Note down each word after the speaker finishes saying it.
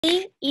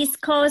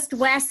East Coast,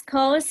 West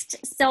Coast.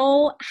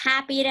 So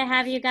happy to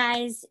have you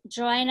guys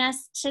join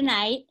us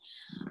tonight.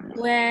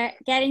 We're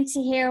getting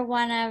to hear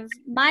one of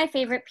my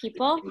favorite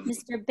people,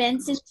 Mr.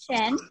 Benson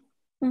Chen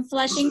from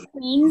Flushing,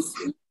 Queens.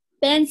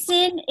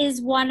 Benson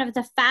is one of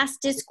the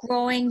fastest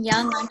growing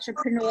young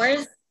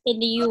entrepreneurs in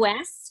the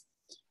US,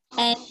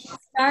 and he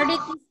started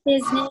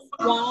this business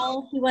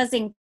while he was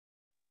in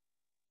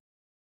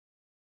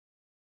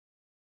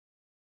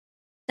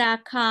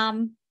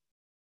 .com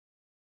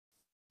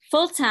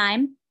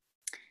full-time.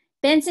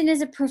 Benson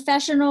is a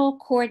professional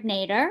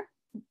coordinator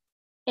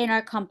in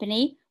our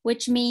company,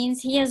 which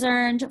means he has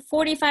earned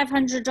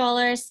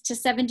 $4,500 to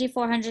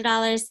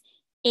 $7,400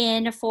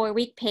 in a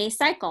 4-week pay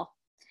cycle.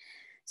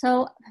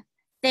 So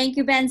thank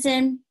you,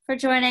 Benson, for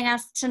joining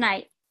us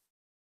tonight.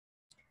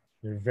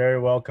 You're very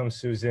welcome,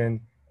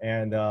 Susan.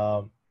 And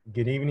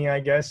good evening, I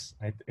guess.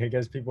 I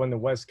guess people on the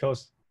West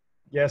Coast,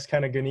 yes,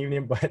 kind of good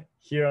evening, but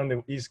here on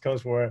the East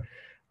Coast, we're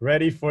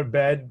ready for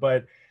bed.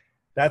 But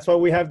that's why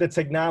we have the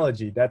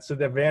technology. That's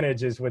the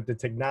advantages with the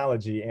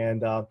technology.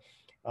 And it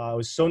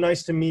was so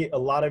nice to meet a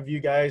lot of you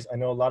guys. I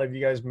know a lot of you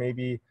guys,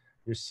 maybe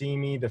you're seeing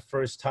me the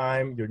first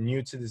time, you're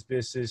new to this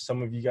business.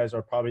 Some of you guys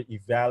are probably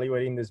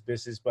evaluating this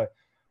business, but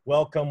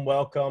welcome,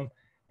 welcome.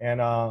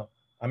 And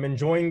I'm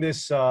enjoying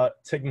this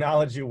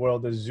technology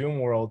world, the Zoom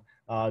world.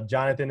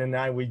 Jonathan and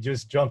I, we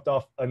just jumped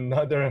off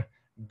another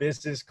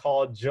business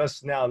call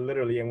just now,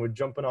 literally, and we're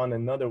jumping on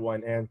another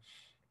one. And,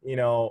 you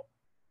know,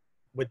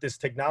 with this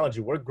technology,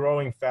 we're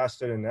growing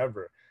faster than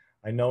ever.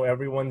 I know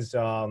everyone's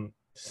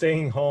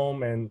staying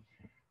home and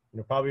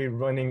probably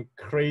running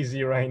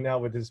crazy right now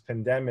with this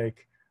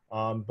pandemic,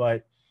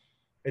 but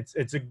it's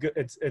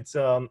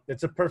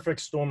a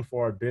perfect storm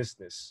for our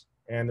business.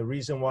 And the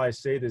reason why I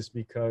say this,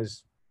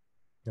 because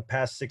the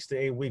past 6 to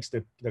 8 weeks,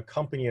 the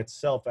company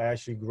itself has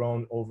actually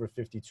grown over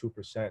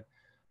 52%.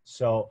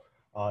 So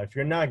if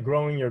you're not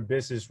growing your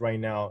business right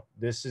now,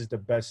 this is the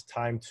best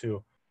time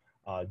to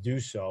do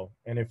so.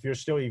 And if you're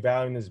still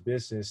evaluating this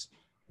business,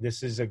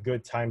 this is a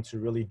good time to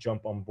really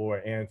jump on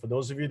board. And for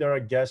those of you that are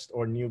guest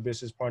or new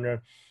business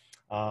partner,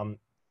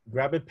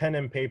 grab a pen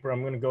and paper.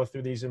 I'm going to go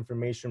through these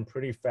information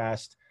pretty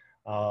fast.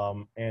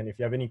 And if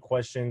you have any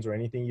questions or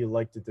anything you'd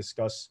like to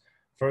discuss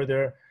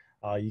further,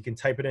 you can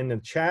type it in the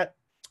chat,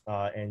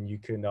 and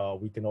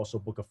we can also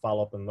book a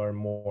follow-up and learn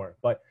more.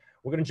 But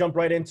we're going to jump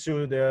right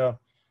into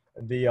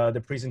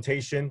the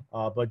presentation,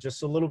 but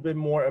just a little bit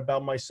more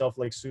about myself,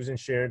 like Susan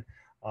shared.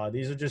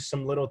 These are just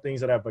some little things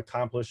that I've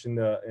accomplished in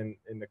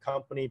the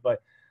company.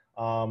 But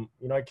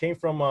I came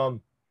from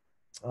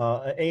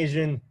an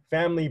Asian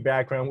family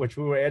background, which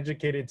we were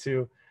educated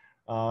to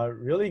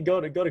really go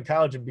to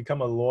college and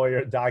become a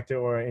lawyer, doctor,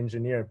 or an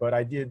engineer. But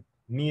I did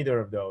neither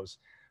of those.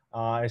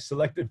 I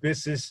selected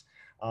business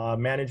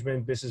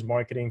management, business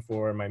marketing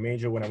for my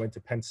major when I went to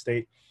Penn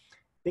State,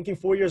 thinking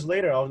 4 years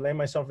later I'll land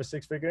myself a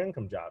 6-figure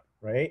income job,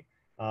 right?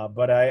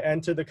 But I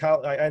entered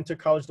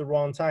college the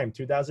wrong time.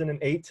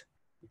 2008.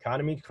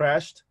 Economy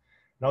crashed,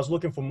 and I was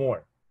looking for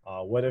more.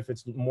 What if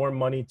it's more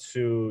money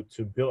to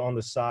build on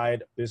the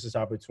side, business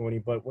opportunity?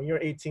 But when you're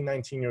 18,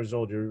 19 years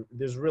old,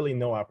 there's really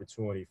no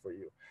opportunity for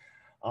you.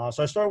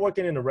 So I started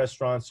working in the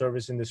restaurant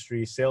service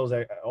industry, sales.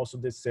 I also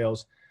did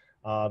sales,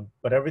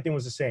 but everything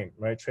was the same,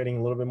 right? Trading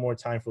a little bit more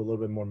time for a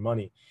little bit more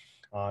money.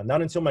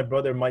 Not until my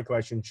brother Michael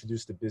actually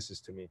introduced the business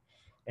to me,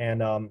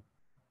 and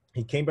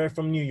he came back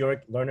from New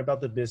York, learned about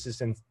the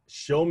business, and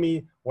showed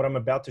me what I'm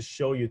about to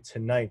show you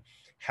tonight.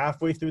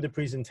 Halfway through the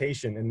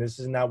presentation, and this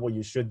is not what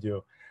you should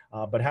do,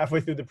 but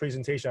halfway through the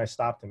presentation, I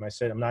stopped him. I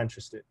said, I'm not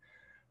interested.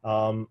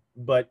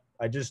 But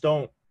I just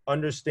don't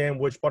understand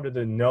which part of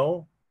the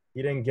no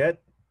he didn't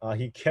get.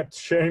 He kept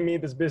sharing me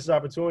this business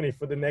opportunity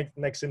for the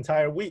next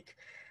entire week.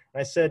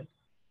 And I said,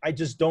 I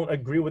just don't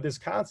agree with this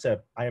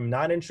concept. I am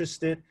not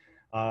interested.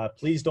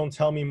 Please don't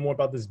tell me more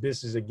about this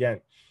business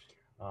again.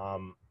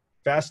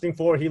 Fasting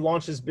forward, he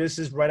launched his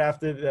business right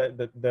after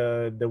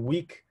the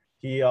week.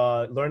 He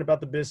learned about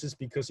the business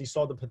because he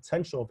saw the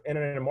potential of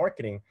internet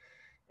marketing,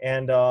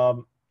 and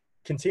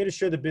continued to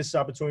share the business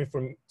opportunity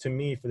to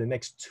me for the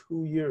next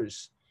 2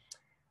 years,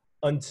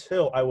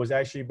 until I was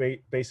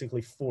actually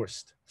basically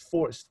forced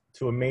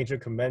to a major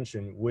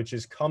convention, which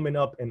is coming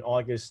up in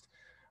August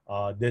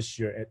this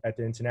year at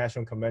the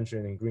International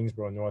Convention in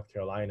Greensboro, North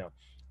Carolina.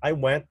 I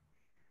went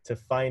to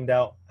find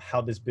out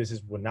how this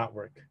business would not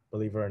work,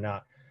 believe it or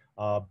not.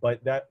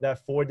 But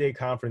that 4-day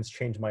conference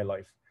changed my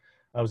life.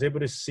 I was able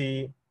to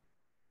see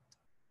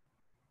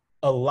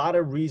a lot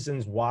of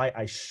reasons why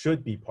I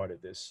should be part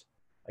of this.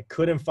 I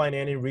couldn't find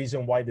any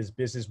reason why this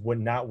business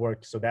would not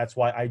work. So that's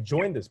why I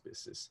joined this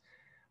business.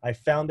 I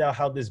found out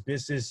how this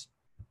business,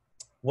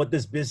 what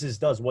this business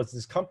does, what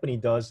this company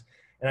does.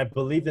 And I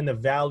believed in the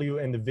value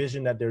and the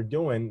vision that they're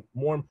doing.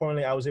 More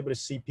importantly, I was able to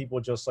see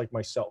people just like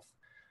myself.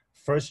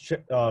 First,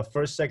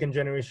 second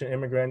generation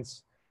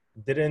immigrants,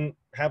 didn't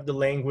have the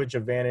language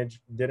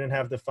advantage, didn't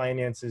have the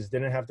finances,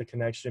 didn't have the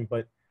connection,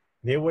 but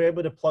they were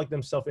able to plug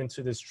themselves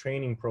into this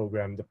training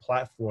program, the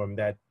platform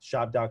that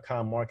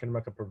shop.com, Market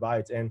America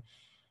provides, and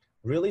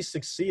really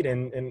succeed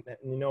and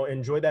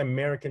enjoy that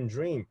American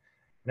dream.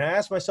 And I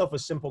asked myself a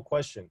simple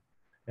question,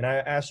 and I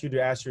ask you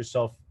to ask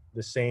yourself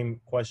the same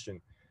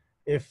question.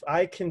 If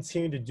I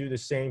continue to do the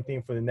same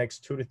thing for the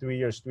next 2 to 3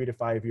 years, 3 to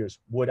 5 years,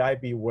 would I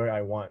be where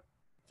I want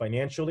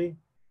financially,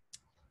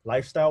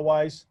 lifestyle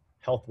wise,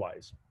 health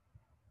wise?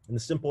 And the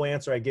simple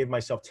answer I gave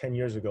myself 10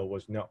 years ago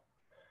was no.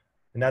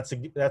 And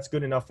that's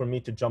good enough for me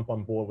to jump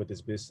on board with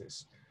this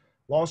business.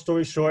 Long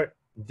story short,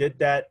 did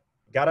that,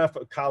 got out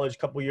of college a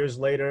couple years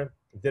later,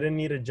 didn't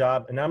need a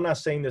job. And I'm not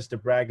saying this to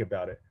brag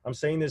about it. I'm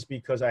saying this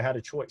because I had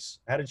a choice.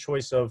 I had a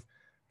choice of,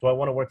 do I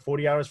want to work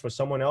 40 hours for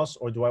someone else,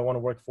 or do I want to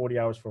work 40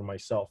 hours for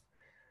myself?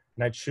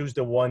 And I choose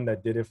the one that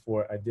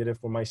I did it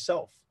for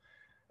myself.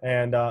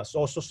 And so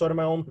also started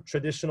my own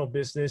traditional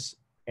business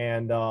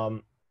and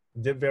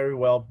did very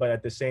well. But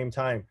at the same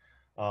time,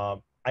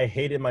 I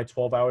hated my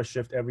 12-hour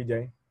shift every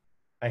day.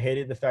 I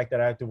hated the fact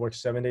that I had to work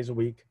 7 days a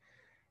week.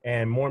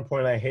 And more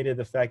importantly, I hated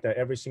the fact that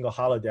every single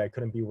holiday I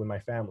couldn't be with my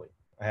family.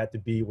 I had to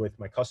be with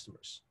my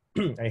customers.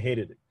 I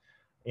hated it.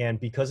 And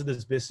because of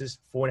this business,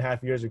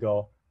 4.5 years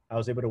ago, I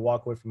was able to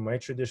walk away from my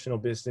traditional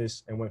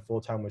business and went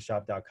full-time with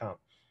shop.com.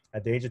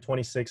 At the age of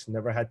 26,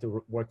 never had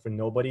to work for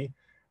nobody.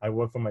 I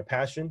worked for my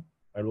passion.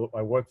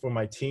 I worked for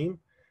my team,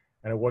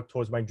 and I worked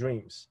towards my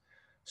dreams.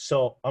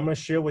 So I'm going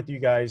to share with you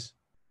guys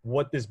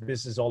what this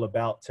business is all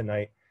about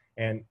tonight.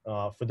 And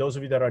for those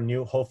of you that are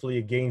new, hopefully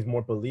it gains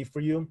more belief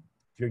for you.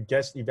 If you're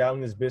guest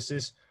evaluating this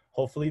business,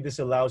 hopefully this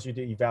allows you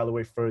to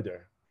evaluate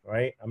further,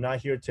 right? I'm not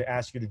here to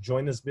ask you to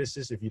join this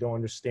business if you don't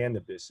understand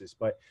the business,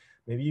 but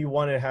maybe you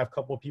want to have a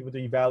couple of people to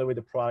evaluate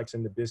the products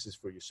and the business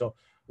for you. So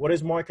what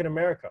is Market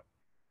America?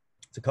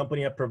 It's a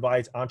company that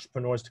provides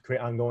entrepreneurs to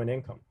create ongoing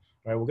income,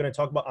 right? We're going to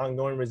talk about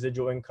ongoing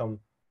residual income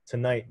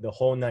tonight, the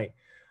whole night.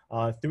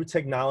 Through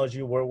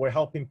technology, we're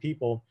helping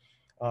people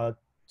to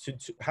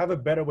have a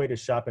better way to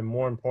shop, and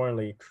more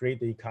importantly,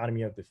 create the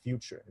economy of the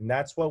future. And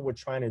that's what we're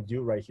trying to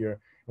do right here.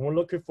 And we're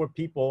looking for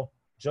people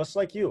just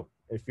like you,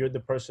 if you're the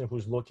person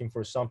who's looking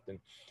for something.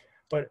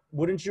 But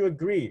wouldn't you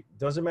agree?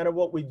 Doesn't matter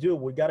what we do,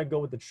 we got to go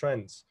with the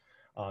trends.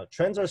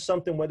 Trends are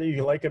something, whether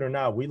you like it or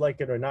not, we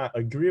like it or not,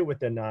 agree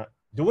with it or not,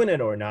 doing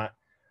it or not,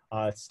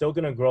 it's still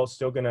going to grow,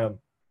 still going to,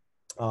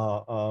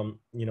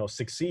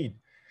 succeed.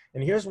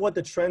 And here's what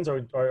the trends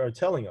are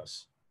telling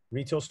us.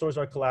 Retail stores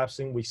are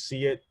collapsing. We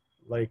see it,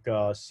 like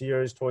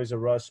Sears, Toys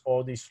R Us,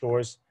 all these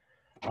stores.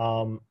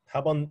 How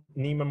about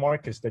Neiman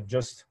Marcus that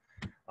just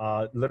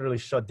literally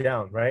shut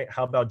down, right?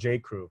 How about J.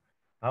 Crew?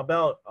 How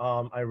about,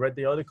 I read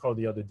the article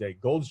the other day,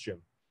 Gold's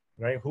Gym,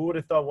 right? Who would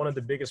have thought one of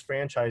the biggest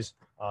franchise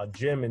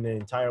gym in the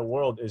entire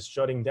world is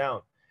shutting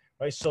down,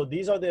 right? So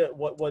these are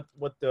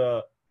what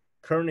the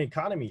current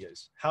economy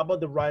is. How about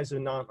the rise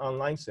of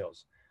online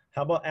sales?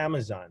 How about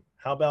Amazon?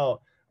 How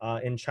about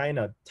in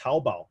China,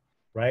 Taobao,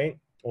 right?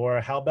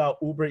 Or how about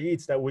Uber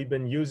Eats that we've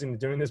been using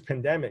during this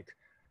pandemic?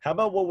 How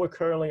about what we're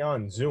currently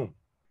on, Zoom?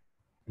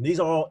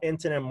 These are all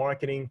internet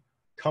marketing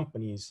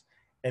companies,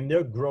 and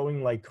they're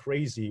growing like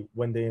crazy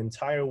when the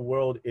entire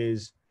world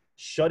is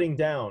shutting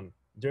down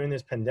during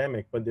this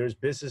pandemic. But there's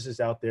businesses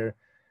out there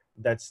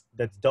that's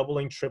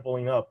doubling,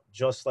 tripling up,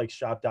 just like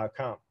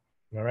shop.com.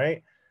 All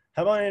right.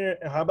 How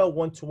about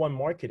one-to-one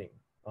marketing?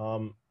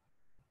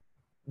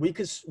 We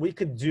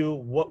could do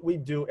what we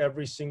do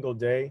every single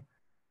day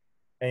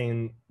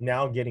and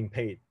now getting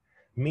paid,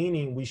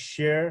 meaning we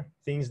share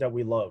things that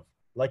we love,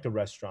 like a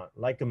restaurant,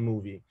 like a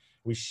movie.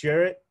 We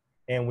share it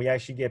and we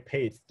actually get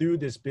paid through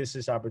this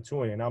business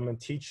opportunity. And I'm going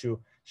to teach you,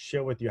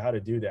 share with you how to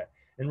do that.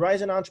 And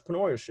rise in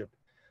entrepreneurship.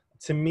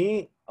 To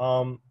me,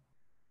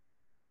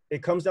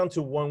 it comes down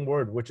to one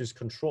word, which is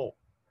control.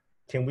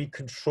 Can we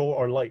control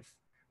our life,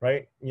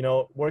 right?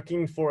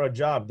 Working for a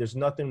job, there's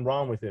nothing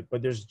wrong with it,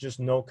 but there's just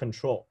no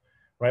control.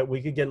 Right?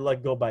 We could get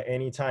let go by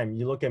any time.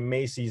 You look at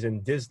Macy's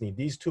and Disney,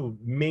 these two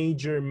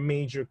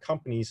major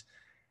companies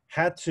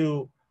had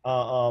to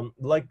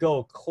let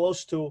go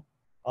close to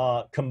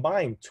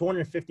combined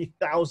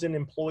 250,000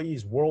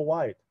 employees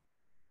worldwide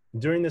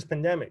during this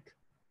pandemic.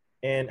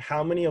 And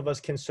how many of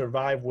us can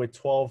survive with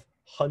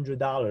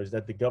 $1,200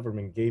 that the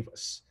government gave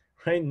us,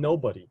 right?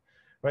 Nobody,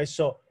 right?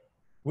 So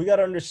we got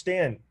to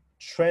understand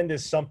trend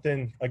is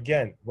something,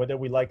 again, whether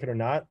we like it or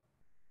not,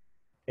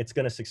 it's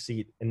going to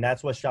succeed. And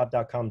that's what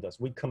shop.com does.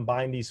 We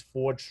combine these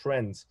 4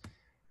 trends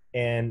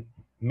and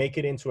make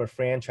it into a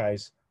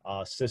franchise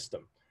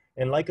system.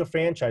 And like a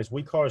franchise,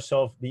 we call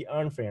ourselves the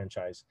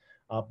unfranchised,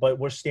 but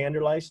we're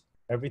standardized.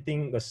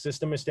 Everything, the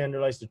system is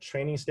standardized, the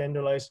training is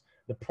standardized.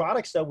 The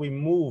products that we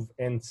move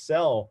and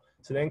sell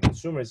to the end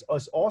consumers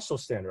is also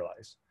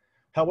standardized.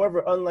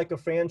 However, unlike a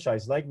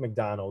franchise like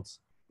McDonald's,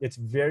 it's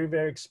very,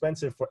 very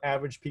expensive for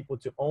average people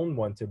to own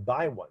one, to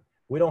buy one.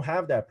 We don't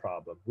have that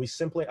problem. We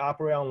simply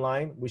operate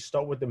online. We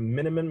start with the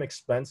minimum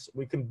expense.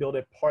 We can build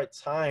it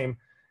part-time,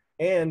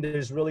 and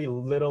there's really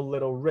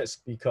little risk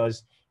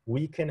because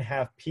we can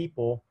have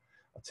people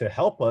to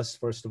help us,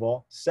 first of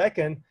all.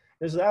 Second,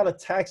 there's not a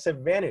tax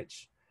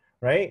advantage,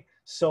 right?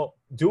 So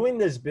doing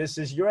this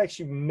business, you're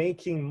actually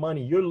making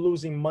money. You're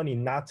losing money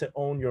not to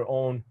own your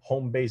own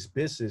home-based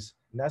business.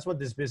 And that's what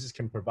this business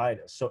can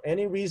provide us. So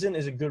any reason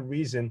is a good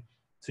reason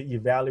to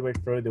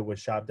evaluate further with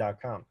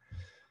shop.com.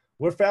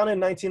 We're founded in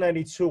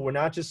 1992. We're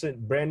not just a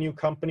brand new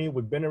company.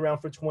 We've been around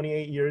for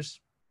 28 years.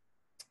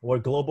 We're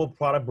a global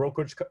product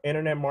brokerage,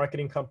 internet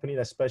marketing company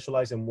that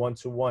specializes in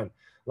one-to-one.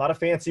 A lot of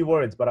fancy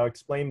words, but I'll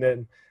explain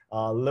that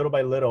little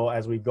by little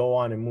as we go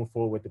on and move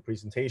forward with the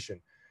presentation.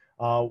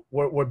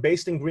 We're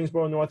based in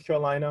Greensboro, North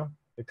Carolina.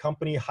 The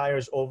company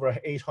hires over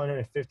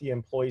 850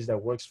 employees that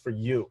works for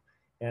you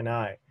and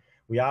I.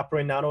 We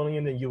operate not only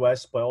in the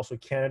US, but also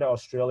Canada,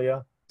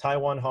 Australia,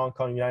 Taiwan, Hong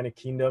Kong, United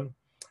Kingdom,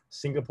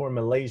 Singapore,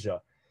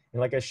 Malaysia. And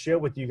like I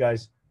shared with you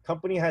guys,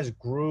 company has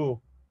grew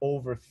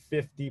over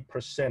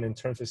 50% in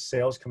terms of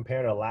sales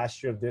compared to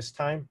last year of this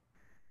time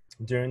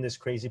during this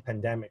crazy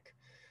pandemic.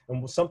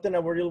 And something I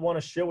really want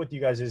to share with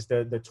you guys is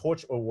the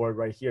Torch Award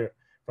right here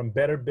from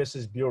Better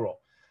Business Bureau.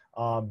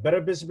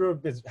 Better Business Bureau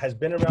has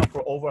been around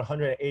for over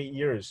 108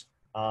 years.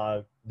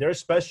 Their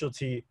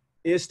specialty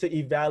is to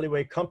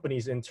evaluate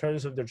companies in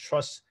terms of their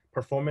trust,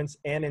 performance,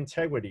 and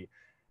integrity.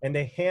 And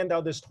they hand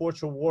out this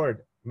Torch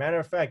Award, matter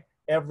of fact,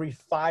 every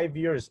 5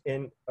 years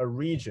in a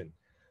region.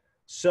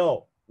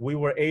 So we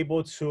were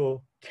able to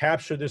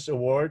capture this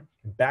award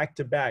back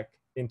to back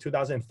in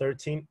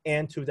 2013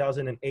 and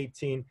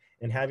 2018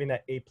 and having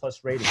that A+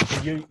 rating.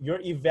 So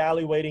you're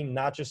evaluating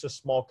not just a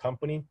small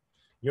company,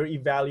 you're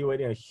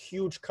evaluating a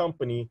huge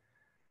company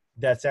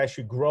that's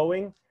actually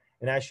growing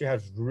and actually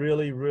has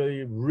really,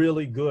 really,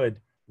 really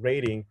good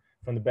rating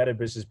from the Better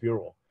Business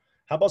Bureau.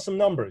 How about some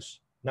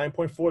numbers?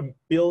 $9.4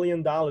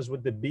 billion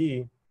with the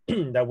B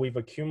that we've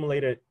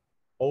accumulated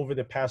over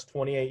the past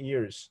 28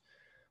 years.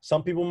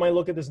 Some people might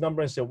look at this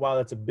number and say, wow,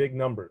 that's a big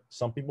number.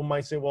 Some people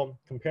might say, well,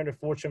 compared to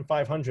Fortune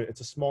 500, it's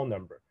a small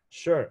number.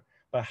 Sure,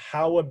 but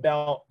how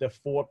about the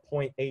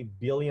 $4.8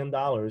 billion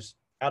out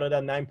of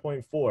that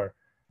 9.4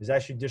 is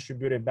actually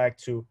distributed back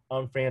to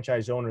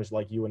unfranchised owners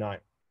like you and I,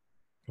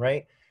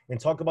 right? And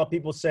talk about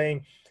people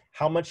saying,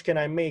 how much can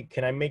I make?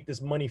 Can I make this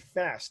money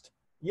fast?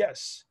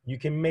 Yes, you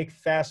can make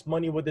fast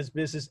money with this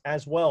business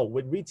as well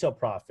with retail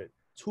profit.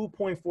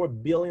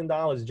 $2.4 billion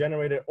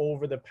generated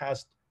over the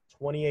past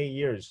 28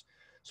 years.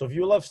 So if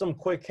you love some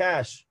quick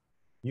cash,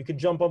 you can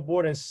jump on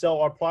board and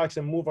sell our products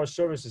and move our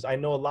services. I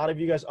know a lot of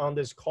you guys on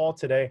this call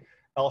today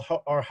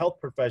are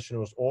health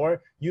professionals,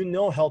 or you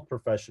know health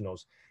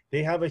professionals.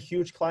 They have a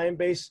huge client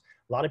base.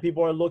 A lot of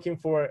people are looking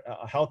for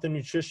health and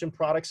nutrition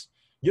products.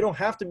 You don't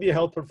have to be a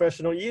health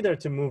professional either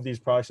to move these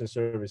products and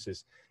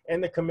services.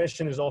 And the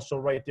commission is also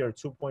right there,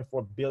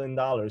 $2.4 billion.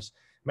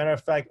 Matter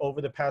of fact,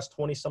 over the past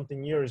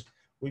 20-something years,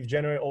 we've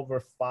generated over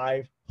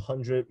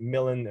 500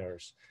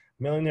 millionaires.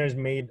 Millionaires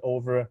made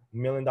over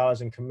 $1 million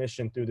in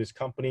commission through this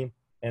company,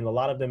 and a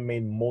lot of them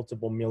made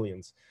multiple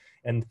millions.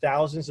 And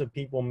thousands of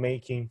people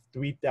making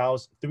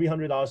 $300 to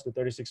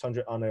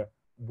 $3,600 on a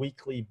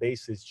weekly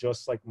basis,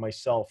 just like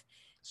myself,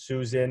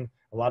 Susan,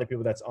 a lot of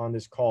people that's on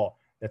this call,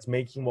 that's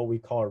making what we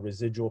call a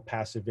residual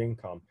passive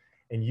income.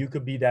 And you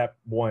could be that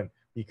one,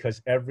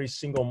 because every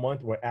single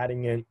month we're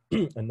adding in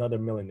another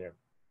millionaire.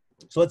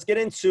 So let's get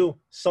into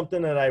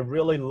something that I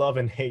really love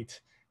and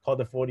hate called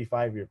the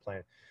 45-year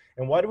plan.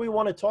 And why do we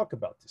want to talk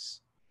about this?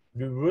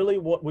 We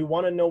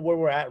want to know where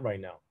we're at right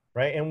now,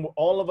 right? And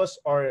all of us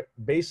are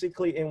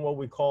basically in what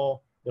we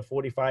call the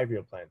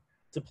 45-year plan.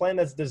 It's a plan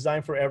that's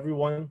designed for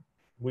everyone.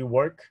 We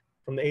work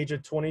from the age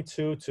of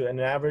 22 to an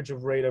average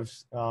of rate of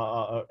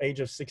age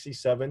of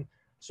 67,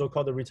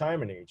 so-called the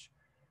retirement age.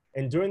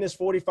 And during this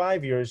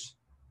 45 years,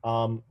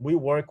 we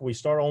work, we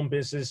start our own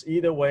business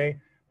either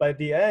way. But at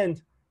the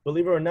end,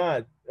 believe it or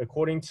not,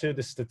 according to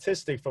the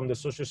statistic from the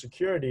Social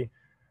Security,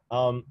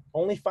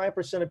 only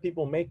 5% of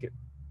people make it.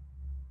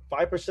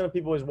 5% of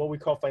people is what we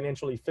call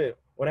financially fit.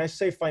 When I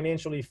say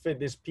financially fit,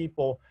 these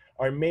people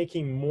are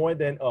making more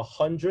than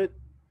 $100,000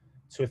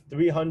 to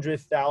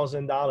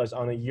 $300,000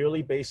 on a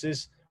yearly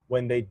basis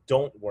when they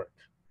don't work.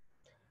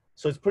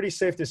 So it's pretty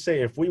safe to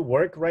say if we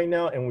work right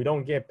now and we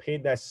don't get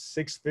paid that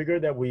six figure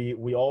that we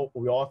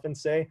often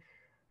say,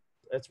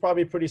 it's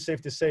probably pretty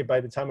safe to say by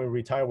the time we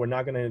retire, we're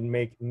not going to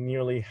make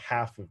nearly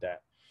half of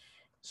that.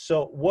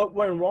 So what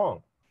went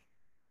wrong?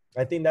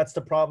 I think that's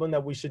the problem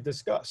that we should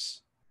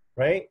discuss,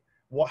 right?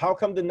 Well, how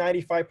come the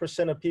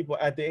 95% of people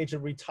at the age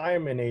of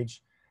retirement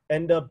age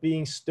end up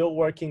being still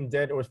working,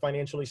 dead, or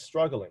financially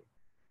struggling?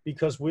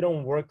 Because we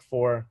don't work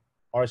for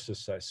our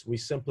success. We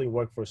simply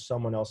work for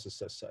someone else's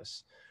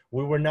success.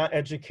 We were not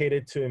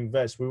educated to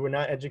invest. We were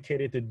not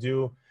educated to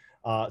do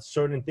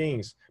certain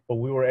things, but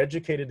we were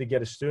educated to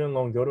get a student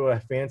loan, go to a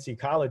fancy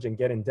college, and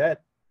get in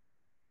debt,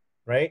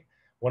 right?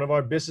 One of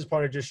our business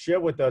partners just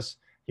shared with us,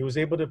 he was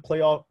able to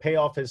pay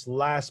off his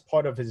last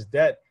part of his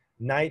debt,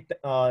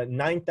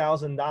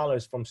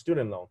 $9,000 from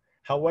student loan.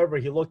 However,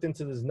 he looked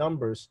into his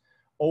numbers.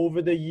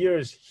 Over the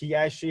years, he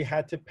actually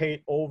had to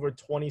pay over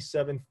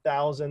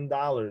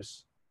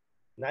 $27,000,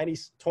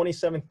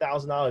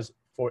 $27,000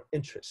 for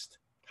interest.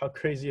 How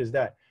crazy is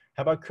that?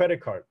 How about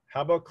credit card?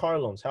 How about car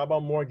loans? How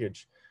about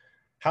mortgage?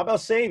 How about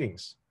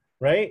savings,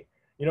 right?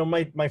 You know,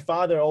 my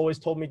father always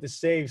told me to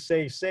save,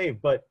 save,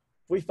 save. But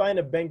if we find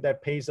a bank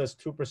that pays us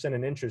 2%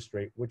 in interest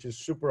rate, which is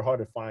super hard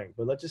to find,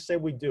 but let's just say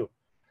we do,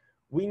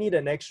 we need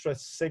an extra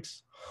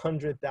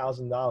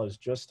 $600,000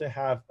 just to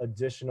have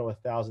additional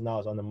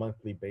 $1,000 on a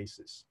monthly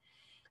basis.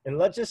 And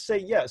let's just say,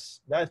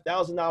 yes, that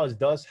 $1,000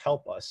 does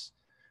help us,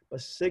 but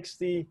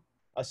 $600,000.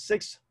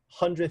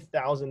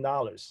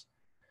 If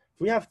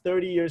we have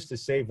 30 years to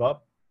save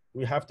up,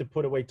 we have to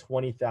put away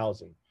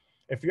 20,000.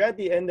 If you're at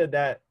the end of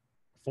that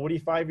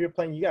 45-year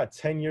plan, you got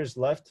 10 years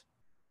left.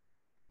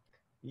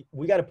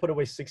 We got to put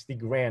away 60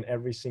 grand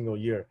every single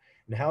year.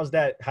 And how's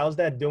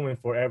that doing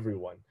for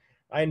everyone?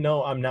 I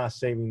know I'm not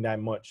saving that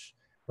much,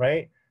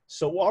 right?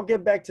 So I'll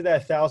get back to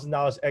that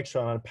 $1,000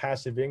 extra on a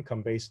passive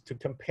income base to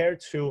compare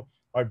to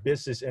our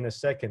business in a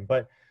second.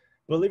 But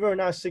believe it or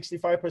not,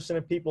 65%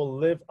 of people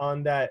live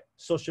on that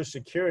Social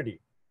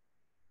Security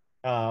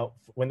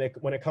when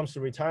it comes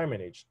to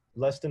retirement age,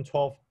 less than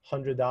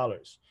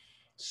 $1,200.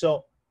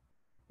 So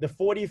the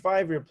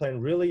 45-year plan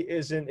really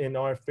isn't in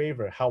our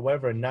favor.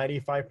 However,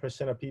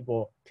 95% of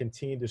people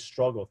continue to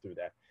struggle through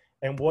that.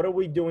 And what are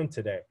we doing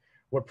today?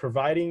 We're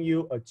providing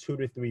you a 2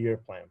 to 3 year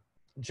plan.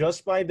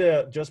 Just by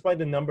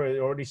the number, it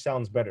already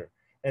sounds better.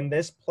 And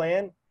this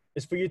plan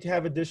is for you to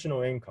have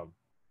additional income,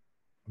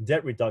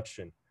 debt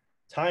reduction,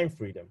 time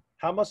freedom.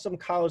 How about some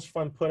college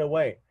fund put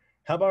away?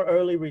 How about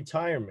early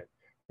retirement?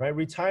 Right?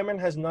 Retirement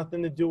has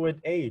nothing to do with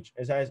age.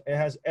 It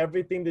has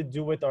everything to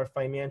do with our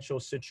financial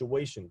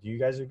situation. Do you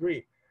guys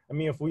agree? I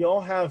mean, if we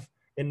all have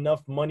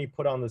enough money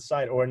put on the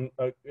side, or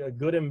a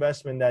good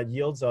investment that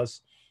yields us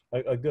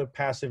a good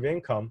passive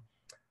income,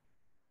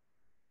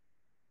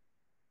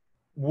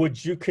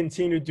 would you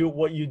continue to do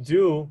what you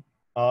do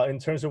in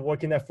terms of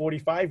working that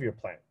 45-year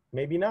plan?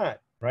 Maybe not,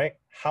 right?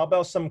 How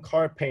about some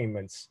car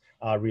payments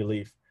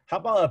relief? How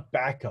about a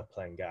backup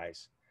plan,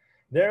 guys?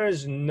 There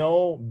is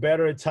no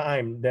better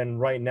time than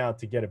right now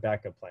to get a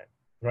backup plan,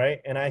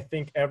 right? And I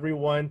think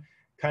everyone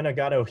kind of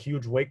got a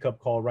huge wake-up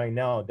call right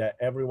now that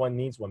everyone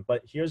needs one.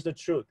 But here's the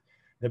truth.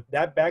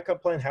 That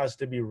backup plan has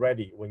to be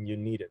ready when you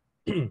need it,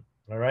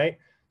 all right?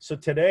 So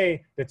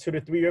today, the 2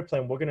 to 3 year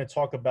plan, we're going to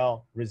talk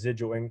about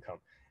residual income.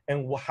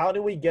 And how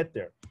do we get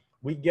there?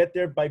 We get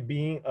there by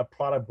being a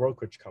product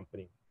brokerage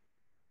company.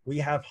 We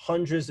have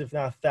hundreds, if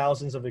not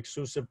thousands, of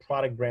exclusive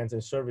product brands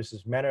and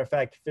services. Matter of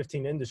fact,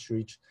 15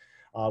 industries,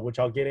 which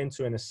I'll get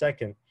into in a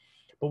second.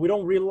 But we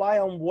don't rely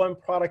on one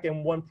product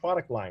and one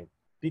product line.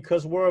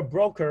 Because we're a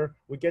broker,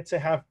 we get to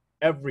have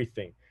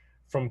everything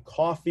from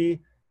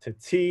coffee to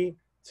tea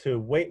to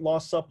weight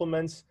loss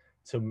supplements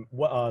to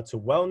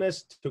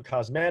wellness to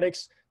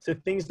cosmetics to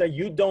things that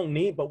you don't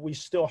need, but we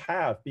still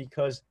have,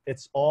 because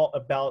it's all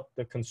about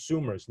the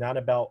consumers, not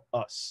about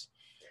us,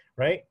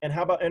 right? And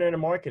how about internet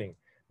marketing?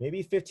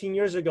 Maybe 15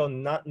 years ago,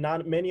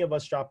 not many of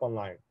us shop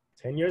online.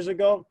 10 years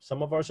ago,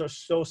 some of us are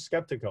so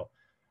skeptical.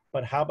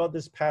 But how about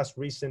this past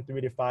recent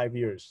 3 to 5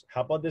 years?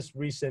 How about this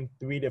recent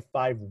 3 to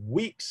 5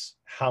 weeks?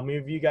 How many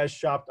of you guys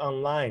shopped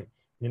online?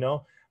 You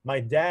know, my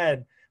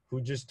dad,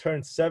 who just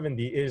turned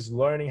 70, is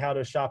learning how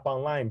to shop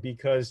online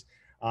because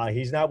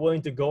he's not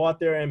willing to go out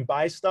there and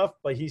buy stuff,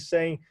 but he's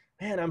saying,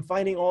 man, I'm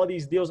finding all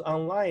these deals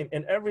online,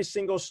 and every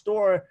single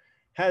store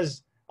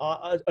has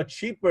a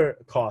cheaper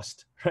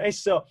cost, right?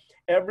 So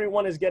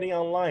everyone is getting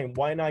online.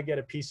 Why not get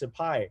a piece of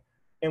pie?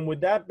 And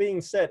with that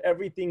being said,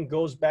 everything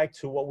goes back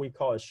to what we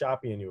call a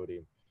shopping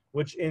annuity,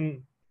 which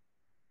in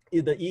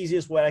the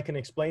easiest way I can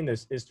explain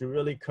this is to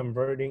really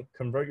convert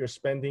your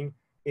spending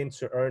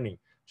into earning.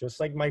 Just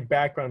like my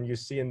background you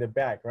see in the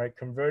back, right?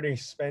 Converting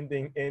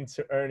spending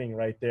into earning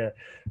right there,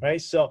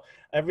 right? So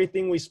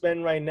everything we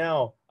spend right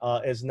now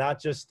is not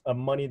just a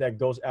money that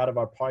goes out of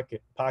our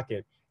pocket.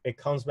 It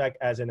comes back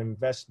as an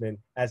investment,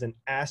 as an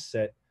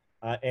asset.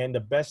 And the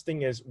best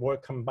thing is we're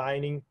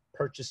combining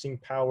purchasing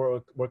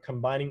power. We're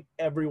combining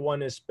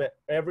everyone's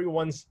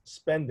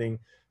spending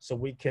so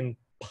we can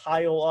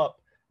pile up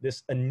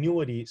this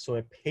annuity so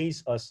it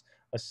pays us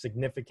a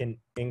significant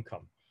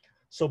income.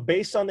 So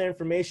based on the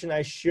information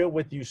I shared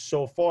with you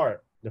so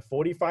far, the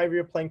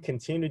 45-year plan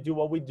continue to do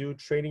what we do,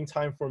 trading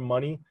time for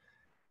money,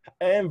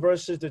 and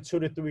versus the 2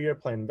 to 3 year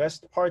plan,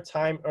 invest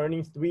part-time,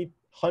 earning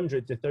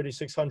 $300 to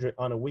 $3,600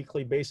 on a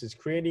weekly basis,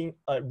 creating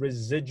a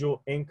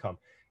residual income.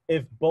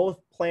 If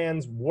both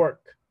plans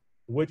work,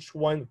 which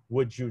one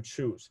would you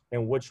choose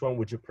and which one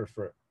would you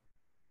prefer?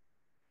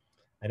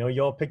 I know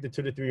you all picked the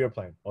 2 to 3 year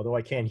plan, although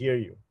I can't hear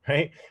you,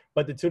 right?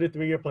 But the 2 to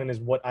 3 year plan is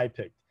what I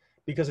picked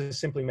because it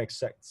simply makes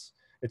sense.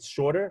 It's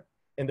shorter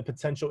and the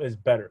potential is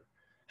better.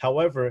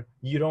 However,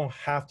 you don't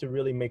have to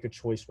really make a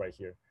choice right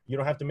here. You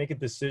don't have to make a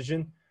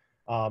decision.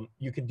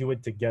 You can do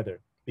it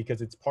together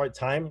because it's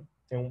part-time.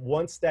 And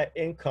once that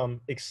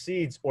income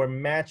exceeds or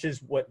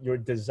matches what your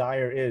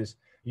desire is,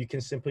 you can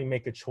simply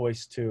make a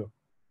choice to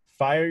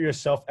fire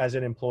yourself as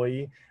an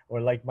employee, or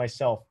like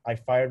myself, I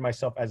fired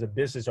myself as a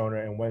business owner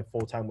and went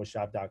full-time with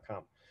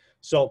shop.com.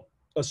 So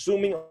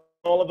assuming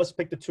all of us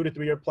pick the 2 to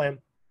 3 year plan,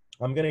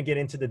 I'm going to get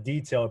into the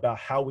detail about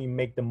how we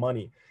make the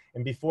money.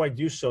 And before I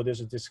do so,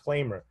 there's a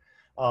disclaimer.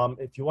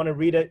 If you want to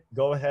read it,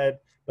 go ahead.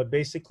 But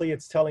basically,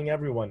 it's telling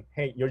everyone,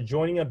 hey, you're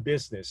joining a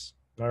business,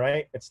 all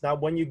right? It's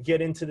not when you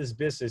get into this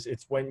business.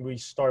 It's when we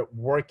start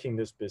working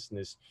this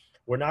business.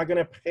 We're not going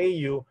to pay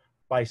you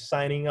by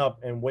signing up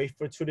and wait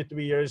for 2 to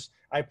 3 years.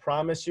 I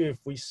promise you, if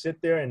we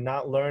sit there and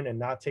not learn and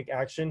not take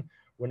action,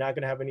 we're not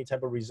going to have any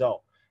type of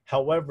result.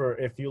 However,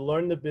 if you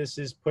learn the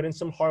business, put in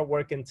some hard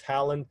work and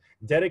talent,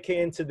 dedicate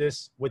into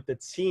this with the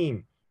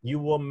team, you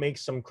will make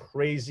some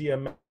crazy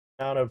amount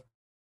of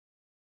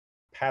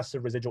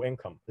passive residual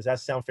income. Does that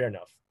sound fair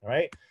enough? All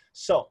right.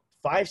 So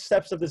 5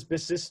 steps of this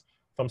business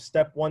from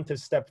step 1 to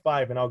step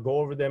 5, and I'll go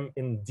over them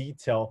in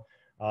detail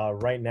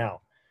right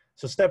now.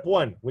 So step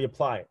 1, we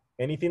apply.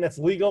 Anything that's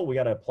legal, we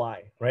got to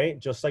apply, right?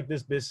 Just like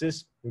this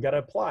business, we got to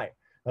apply.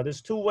 Now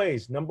there's 2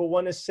 ways. Number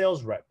 1 is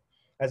sales rep.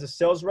 As a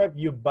sales rep,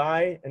 you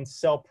buy and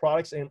sell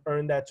products and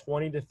earn that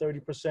 20 to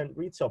 30%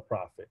 retail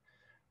profit.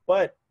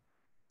 But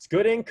it's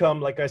good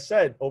income. Like I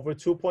said, over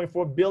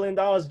 $2.4 billion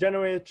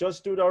generated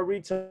just through our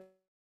retail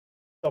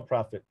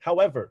profit.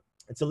 However,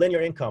 it's a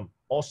linear income,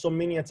 also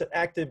meaning it's an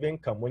active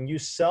income. When you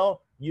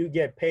sell, you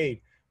get paid.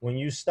 When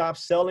you stop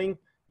selling,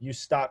 you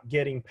stop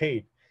getting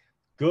paid.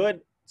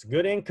 Good, it's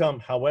good income.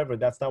 However,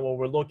 that's not what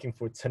we're looking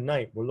for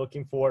tonight. We're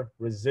looking for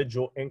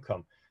residual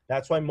income.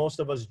 That's why most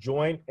of us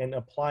join and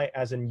apply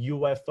as an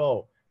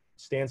UFO,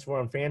 stands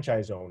for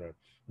franchise owner.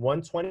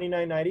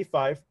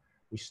 $129.95.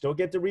 We still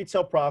get the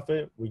retail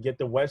profit. We get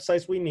the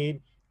websites we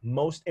need.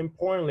 Most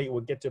importantly,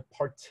 we get to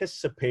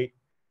participate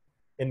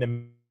in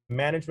the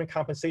management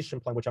compensation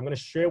plan, which I'm going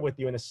to share with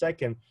you in a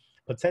second,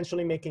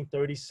 potentially making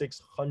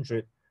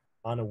 $3,600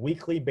 on a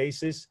weekly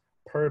basis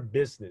per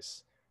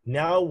business.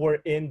 Now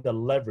we're in the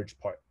leverage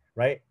part,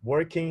 right?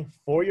 Working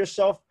for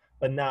yourself,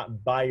 but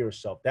not by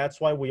yourself. That's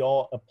why we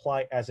all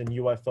apply as an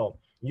UFO.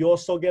 You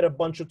also get a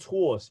bunch of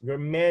tools, your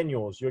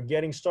manuals, your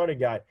getting started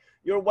guide,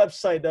 your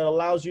website that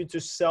allows you to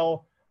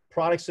sell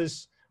products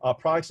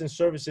and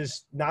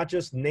services, not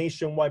just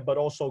nationwide, but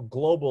also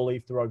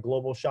globally through our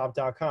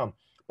globalshop.com.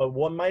 But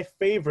what my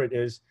favorite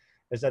is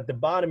at the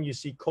bottom, you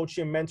see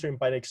coaching and mentoring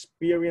by the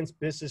experienced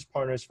business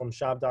partners from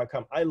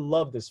shop.com. I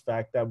love this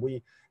fact that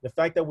we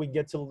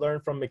get to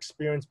learn from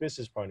experienced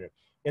business partners.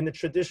 In the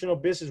traditional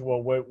business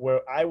world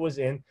where I was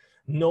in,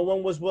 no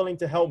one was willing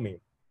to help me.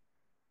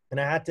 And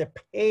I had to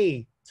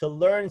pay to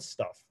learn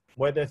stuff,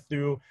 whether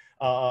through,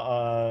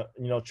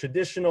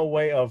 traditional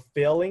way of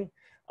failing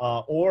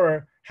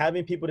or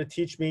having people to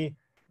teach me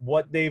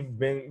what they've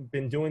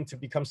been doing to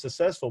become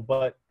successful.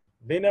 But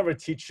they never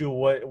teach you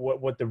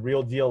what the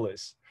real deal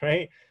is,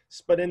 right?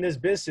 But in this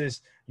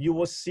business, you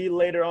will see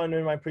later on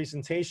in my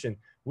presentation,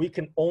 we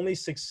can only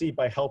succeed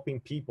by helping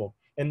people.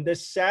 And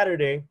this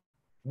Saturday,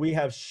 we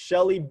have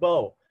Shelly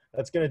Bow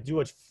that's going to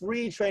do a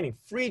free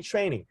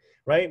training,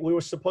 right? We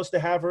were supposed to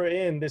have her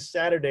in this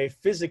Saturday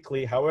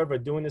physically. However,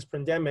 during this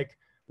pandemic,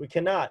 we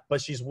cannot, but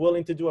she's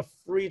willing to do a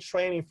free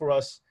training for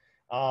us,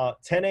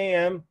 10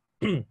 a.m.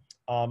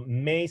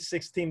 May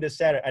 16th this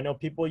Saturday. I know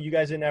people, you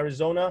guys in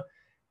Arizona,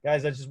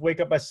 guys, I just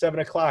wake up at 7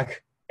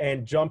 o'clock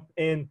and jump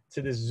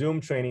into the Zoom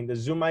training. The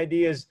Zoom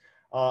ID is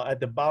at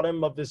the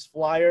bottom of this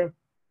flyer.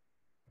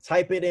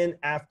 Type it in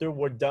after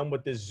we're done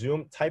with this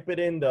Zoom. Type it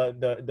in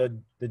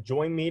the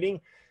join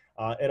meeting.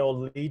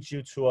 It'll lead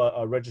you to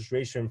a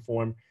registration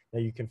form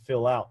that you can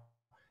fill out.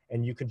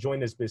 And you can join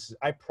this business.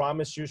 I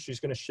promise you, she's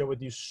going to share with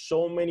you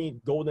so many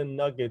golden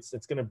nuggets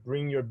that's going to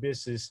bring your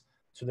business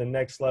to the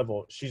next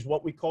level. She's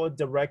what we call a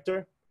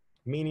director,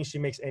 meaning she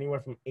makes anywhere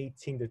from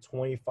 18 to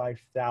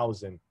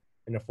 25,000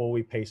 in a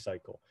 4-week pay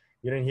cycle.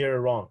 You didn't hear it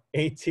wrong.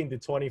 18 to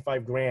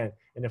 25 grand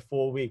in a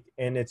 4 week.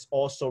 And it's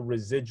also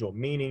residual,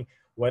 meaning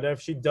whether if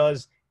she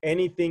does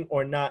anything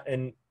or not,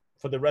 and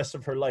for the rest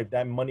of her life,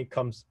 that money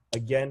comes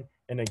again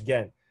and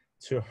again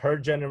to her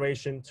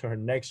generation, to her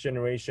next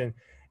generation,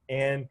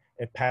 and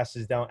it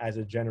passes down as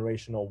a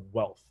generational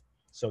wealth.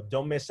 So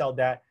don't miss out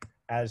that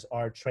as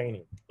our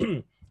training.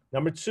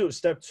 Number 2,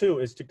 step 2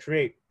 is to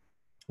create.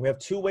 We have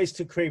 2 ways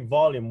to create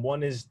volume.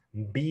 One is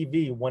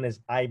BV, one is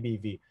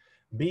IBV.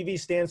 BV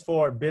stands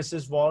for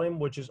business volume,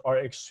 which is our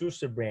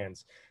exclusive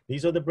brands.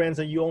 These are the brands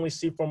that you only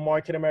see from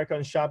Market America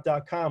and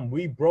shop.com.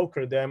 We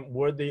broker them.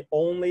 We're the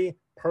only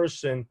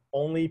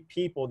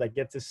people that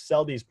get to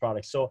sell these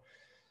products. So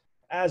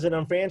as an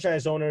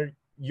unfranchised owner,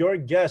 your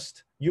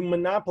guest, you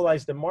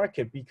monopolize the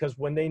market because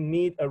when they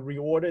need a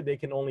reorder, they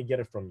can only get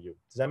it from you.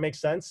 Does that make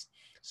sense?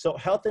 So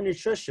health and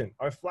nutrition,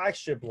 our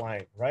flagship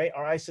line, right?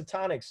 Our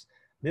isotonics.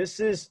 This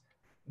is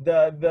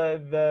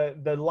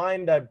the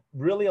line that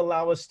really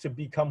allow us to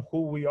become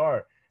who we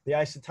are. The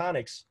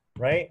isotonics,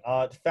 right?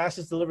 The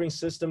fastest delivering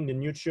system, the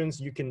nutrients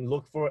you can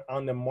look for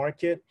on the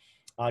market,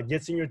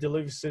 gets in your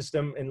delivery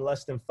system in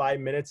less than 5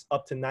 minutes,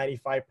 up to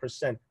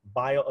 95%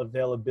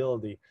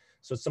 bioavailability.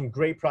 So some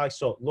great products.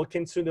 So look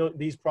into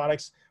these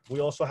products.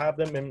 We also have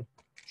them in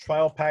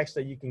trial packs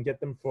that you can get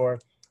them for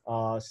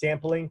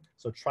sampling.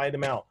 So try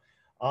them out.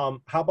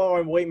 How about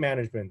our weight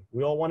management?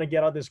 We all want to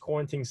get out this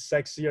quarantine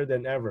sexier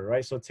than ever,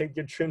 right? So take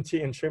your Trim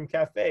Tea and Trim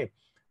Cafe.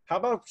 How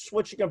about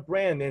switching a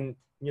brand and,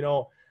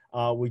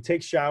 we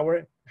take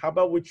shower. How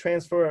about we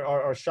transfer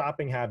our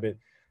shopping habit,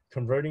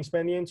 converting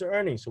spending into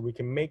earnings so we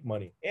can make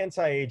money?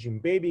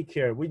 Anti-aging, baby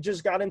care. We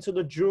just got into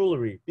the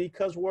jewelry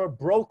because we're a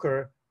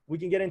broker. We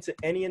can get into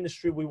any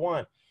industry we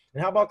want.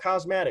 And how about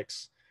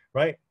cosmetics,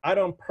 right? I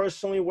don't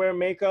personally wear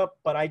makeup,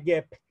 but I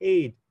get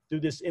paid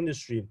through this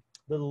industry,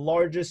 the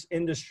largest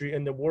industry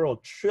in the world,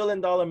 $1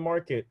 trillion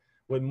market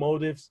with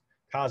motives,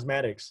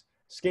 cosmetics,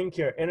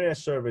 skincare, internet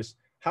service.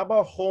 How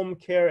about home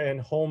care and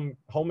home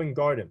and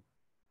garden,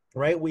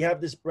 right? We have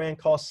this brand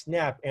called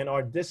Snap, and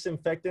our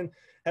disinfectant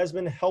has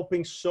been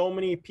helping so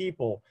many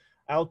people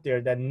out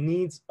there that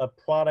needs a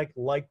product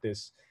like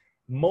this.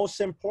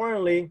 Most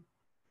importantly,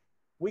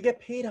 we get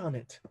paid on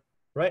it,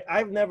 right?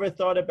 I've never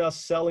thought about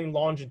selling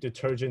laundry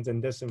detergents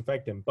and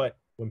disinfectant, but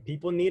when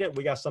people need it,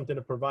 we got something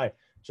to provide.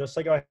 Just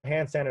like our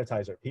hand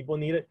sanitizer, people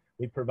need it,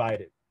 we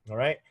provide it, all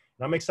right?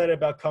 And I'm excited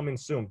about coming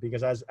soon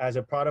because as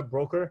a product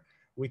broker,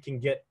 we can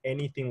get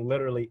anything,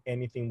 literally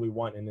anything we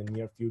want in the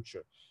near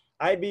future.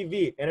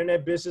 IBV,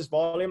 Internet Business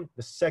Volume,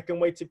 the second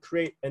way to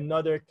create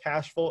another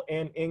cash flow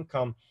and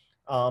income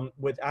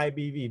with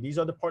IBV. These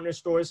are the partner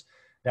stores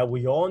that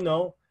we all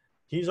know.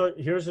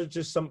 Here's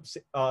just some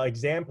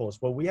examples,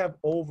 but we have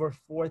over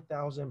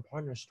 4,000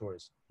 partner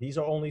stores. These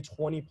are only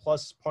 20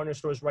 plus partner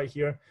stores right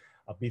here.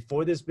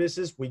 Before this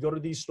business, we go to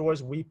these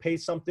stores, we pay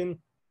something,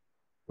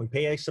 we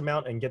pay X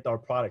amount and get our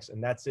products,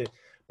 and that's it.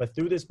 But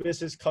through this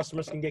business,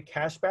 customers can get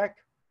cash back.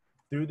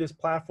 Through this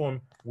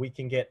platform, we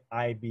can get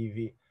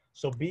IBV.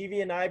 So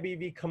BV and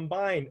IBV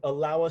combined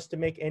allow us to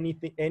make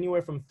anything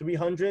anywhere from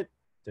 300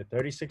 to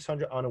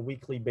 3,600 on a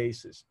weekly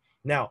basis.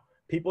 Now,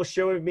 people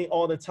share with me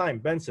all the time,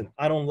 Benson,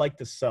 I don't like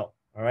to sell,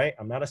 all right?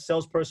 I'm not a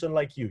salesperson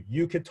like you.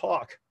 You could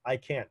talk, I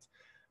can't.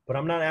 But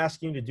I'm not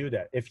asking you to do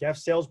that. If you have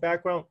sales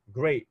background,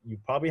 great. You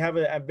probably have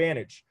an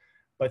advantage.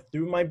 But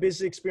through my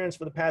business experience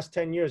for the past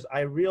 10 years, I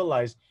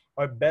realized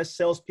our best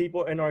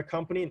salespeople in our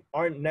company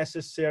aren't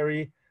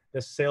necessarily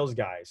the sales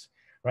guys,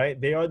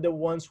 right? They are the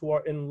ones who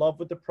are in love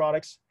with the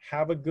products,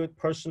 have a good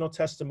personal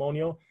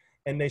testimonial,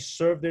 and they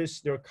serve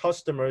their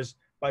customers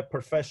by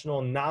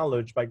professional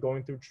knowledge by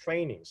going through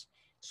trainings.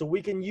 So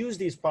we can use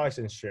these products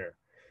and share.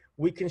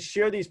 We can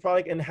share these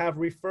products and have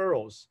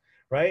referrals,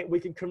 right? We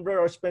can convert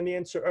our spending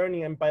into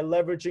earning, and by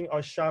leveraging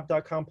our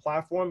shop.com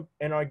platform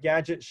and our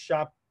gadget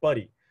shop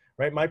buddy,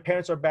 right? My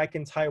parents are back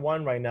in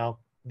Taiwan right now.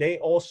 They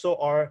also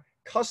are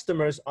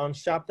customers on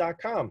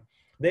shop.com.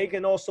 They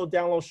can also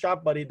download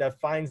Shop Buddy that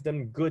finds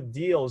them good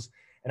deals,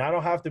 and I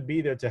don't have to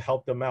be there to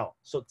help them out.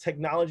 So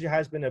technology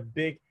has been a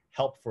big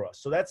help for us.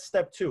 So that's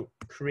step 2,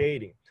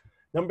 creating.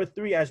 Number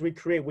 3, as we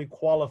create, we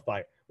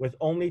qualify with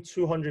only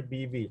 200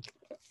 BV.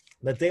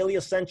 The daily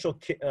essential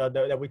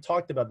that we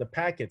talked about, the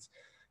packets.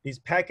 These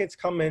packets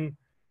come in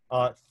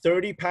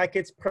 30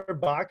 packets per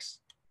box,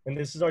 and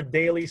this is our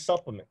daily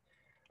supplement.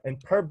 And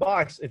per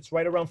box, it's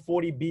right around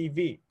 40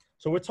 BV.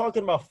 So we're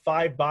talking about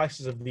 5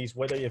 boxes of these,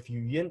 whether if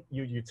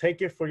you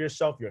take it for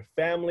yourself, your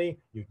family,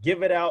 you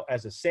give it out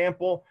as a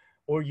sample,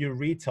 or you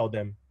retail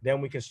them, then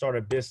we can start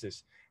a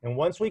business. And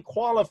once we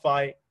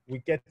qualify, we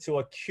get to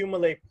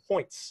accumulate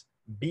points,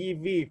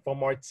 BV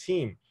from our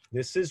team.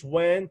 This is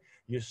when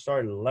you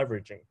start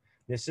leveraging.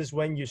 This is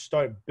when you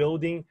start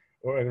building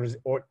or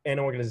an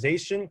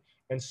organization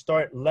and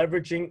start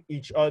leveraging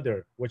each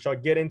other, which I'll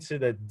get into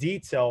the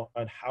detail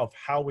of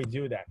how we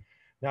do that.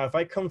 Now, if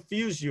I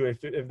confuse you,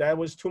 if that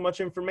was too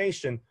much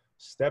information,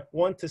 step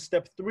 1 to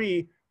step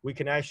 3, we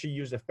can actually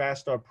use the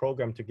Fast Start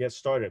program to get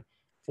started.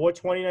 For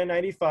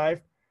 $29.95,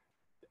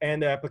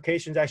 and the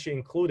application's actually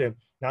included.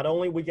 Not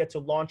only we get to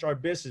launch our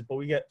business, but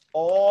we get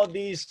all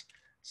these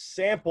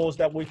samples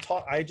that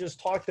I just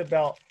talked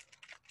about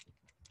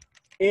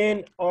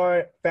in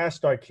our Fast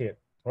Start kit,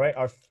 right?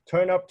 Our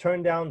turn up,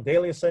 turn down,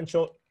 daily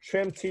essential,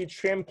 trim tea,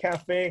 trim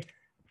cafe,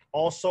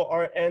 also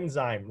our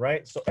enzyme,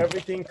 right? So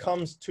everything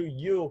comes to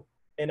you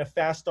in a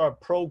Fast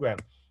Start program.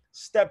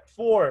 Step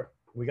 4,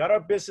 we got our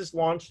business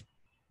launched,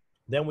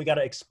 then we got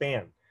to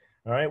expand.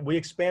 All right, we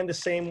expand the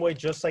same way,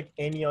 just like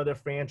any other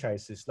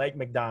franchises, like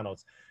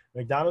McDonald's.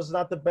 McDonald's is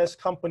not the best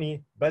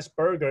company, best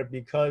burger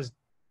because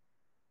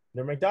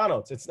they're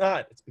McDonald's. It's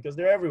not. It's because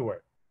they're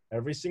everywhere.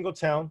 Every single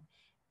town,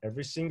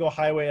 every single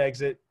highway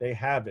exit, they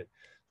have it.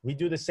 We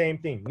do the same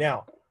thing.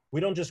 Now, we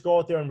don't just go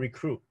out there and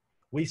recruit.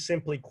 We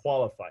simply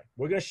qualify.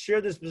 We're going to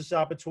share this business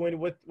opportunity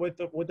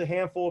with a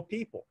handful of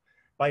people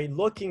by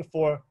looking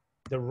for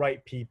the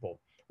right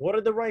people. What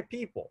are the right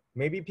people?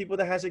 Maybe people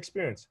that has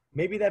experience.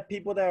 Maybe that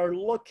people that are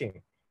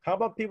looking. How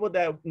about people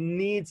that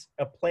needs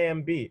a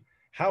plan B?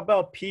 How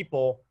about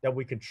people that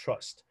we can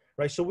trust,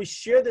 right? So we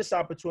share this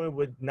opportunity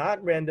with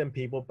not random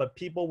people, but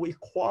people we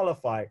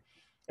qualify.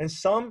 And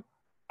some,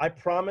 I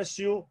promise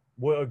you,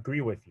 will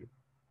agree with you.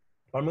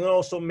 I'm going to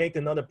also make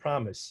another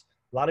promise.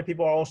 A lot of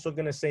people are also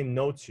going to say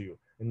no to you,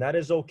 and that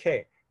is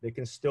okay. They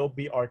can still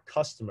be our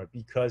customer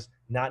because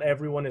not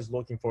everyone is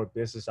looking for a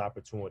business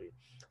opportunity.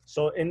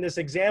 So in this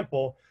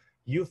example,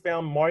 you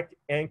found Mark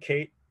and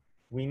Kate.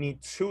 We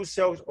need 2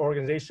 sales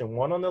organizations,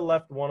 one on the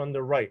left, one on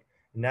the right.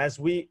 And as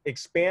we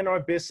expand our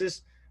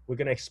business, we're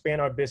going to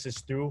expand our business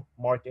through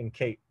Mark and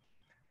Kate.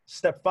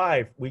 Step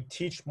 5, we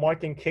teach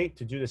Mark and Kate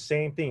to do the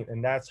same thing.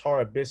 And that's how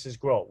our business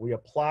grows. We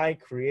apply,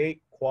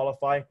 create,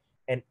 qualify,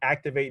 and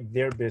activate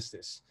their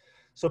business.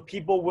 So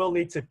people will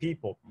lead to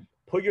people.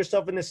 Put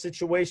yourself in this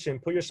situation,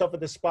 put yourself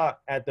at the spot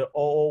at the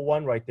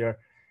 001 right there.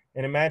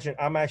 And imagine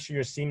I'm actually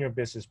your senior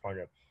business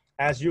partner.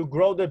 As you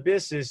grow the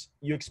business,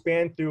 you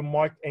expand through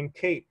Mark and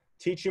Kate,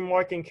 teaching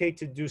Mark and Kate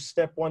to do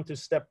step 1 to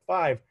step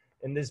 5,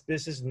 and this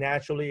business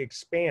naturally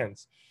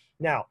expands.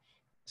 Now,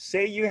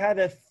 say you had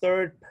a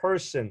third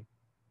person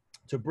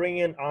to bring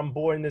in on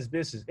board in this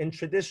business. In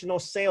traditional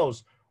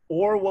sales,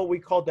 or what we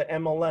call the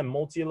MLM,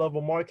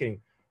 multi-level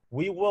marketing,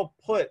 we will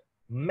put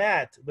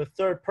Matt, the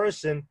third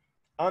person,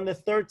 on the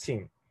third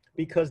team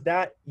because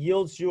that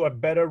yields you a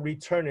better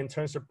return in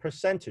terms of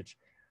percentage.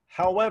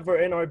 However,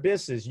 in our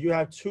business, you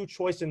have two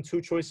choices and two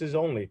choices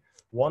only.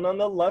 One on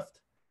the left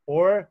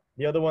or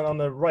the other one on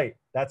the right.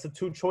 That's the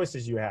two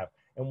choices you have.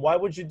 And why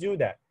would you do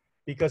that?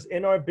 Because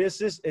in our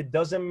business, it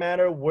doesn't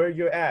matter where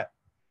you're at.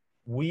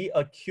 We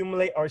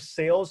accumulate our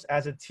sales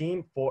as a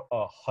team for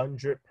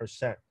 100%.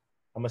 I'm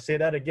gonna say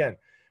that again.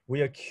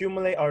 We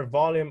accumulate our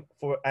volume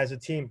as a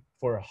team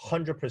for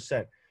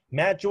 100%.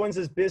 Matt joins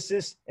his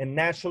business and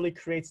naturally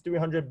creates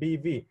 300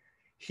 BV.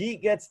 He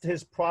gets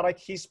his product,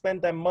 he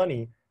spent that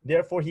money,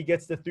 therefore he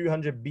gets the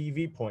 300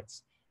 BV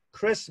points.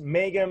 Chris,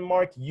 Megan,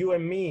 Mark, you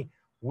and me,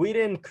 we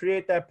didn't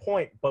create that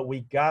point, but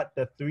we got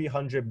the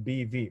 300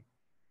 BV.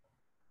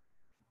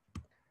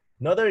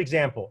 Another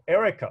example,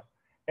 Erica.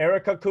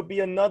 Erica could be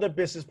another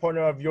business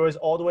partner of yours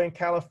all the way in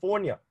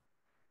California.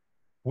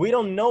 We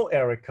don't know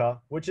Erica,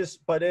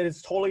 but it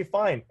is totally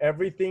fine.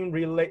 Everything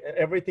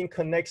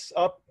connects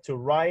up to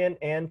Ryan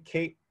and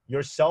Kate,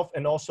 yourself,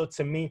 and also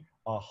to me,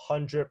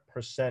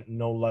 100%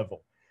 no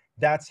level.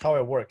 That's how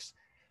it works.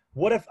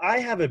 What if I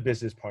have a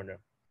business partner?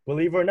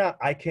 Believe it or not,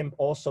 I can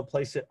also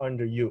place it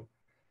under you.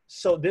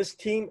 So this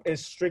team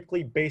is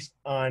strictly based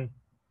on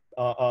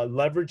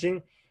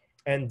leveraging,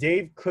 and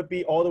Dave could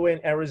be all the way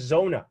in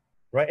Arizona,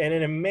 right? And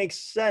then it makes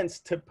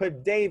sense to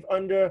put Dave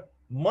under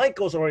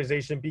Michael's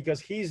organization because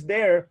he's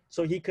there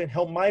so he can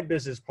help my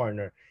business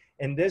partner.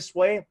 In this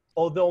way,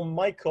 although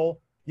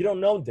Michael, you don't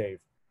know Dave,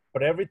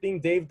 but everything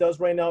Dave does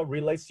right now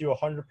relates to you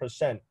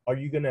 100%. Are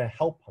you going to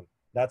help him?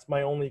 That's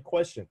my only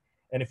question.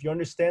 And if you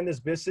understand this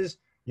business,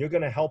 you're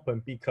going to help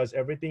him because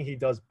everything he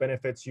does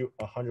benefits you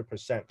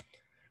 100%.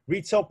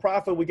 Retail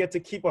profit, we get to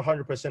keep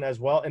 100% as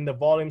well, and the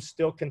volume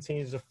still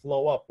continues to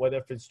flow up, whether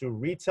if it's through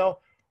retail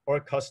or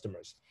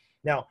customers.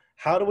 Now,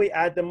 how do we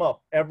add them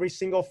up? Every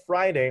single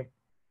Friday,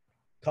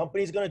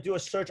 company's going to do a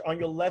search on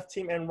your left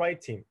team and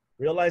right team.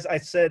 Realize I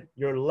said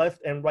your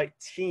left and right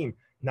team,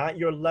 not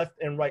your left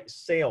and right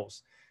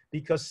sales,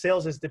 because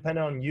sales is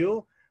dependent on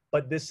you,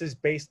 but this is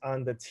based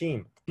on the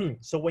team.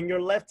 So when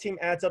your left team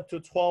adds up to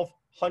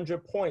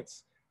 1,200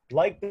 points,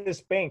 like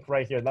this bank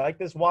right here, like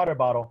this water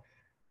bottle,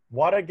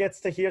 water gets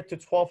to here to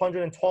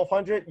 1,200 and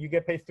 1,200, you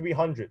get paid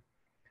 300.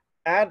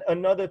 Add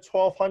another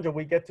 1,200,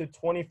 we get to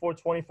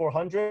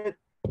 2,400,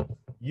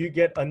 you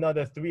get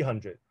another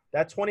 300.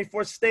 That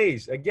 24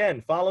 stays.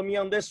 Again, follow me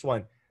on this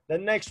one. The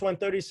next one,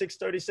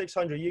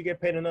 3,600, you get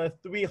paid another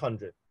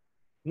 300.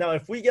 Now,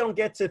 if we don't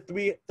get to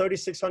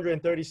 3,600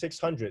 and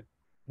 3,600,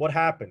 what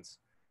happens?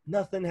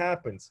 Nothing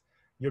happens.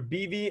 Your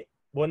BV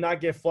will not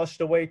get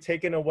flushed away,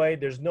 taken away.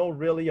 There's no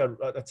really a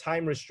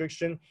time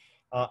restriction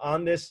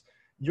on this.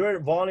 Your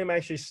volume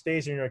actually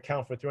stays in your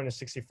account for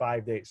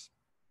 365 days.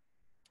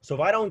 So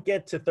if I don't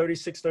get to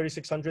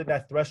 3,600,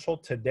 that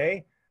threshold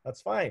today,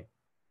 that's fine.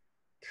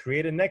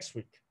 Create it next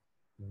week.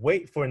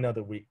 Wait for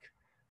another week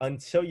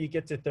until you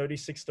get to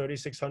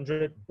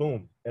 3,600,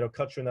 boom, it'll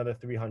cut you another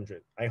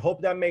 300. I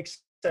hope that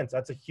makes sense.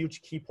 That's a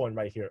huge key point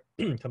right here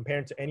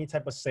compared to any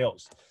type of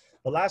sales.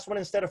 The last one,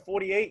 instead of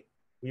 48,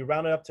 we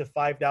round it up to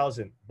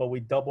 5,000, but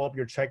we double up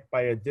your check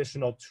by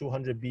additional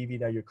 200 BV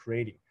that you're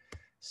creating.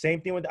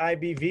 Same thing with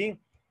IBV,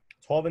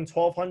 12 and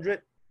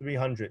 1,200,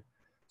 300,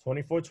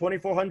 24,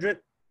 2,400,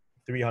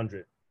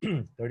 300,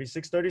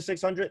 36,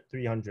 3,600,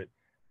 300,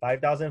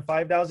 5,000,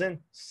 5,000,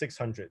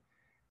 600.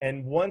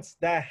 And once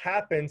that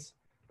happens,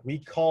 we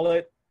call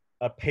it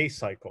a pay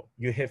cycle.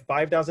 You hit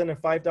 5,000 and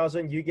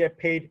 5,000, you get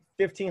paid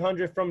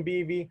 1,500 from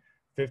BV,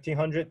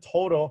 1,500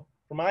 total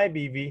from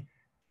IBV.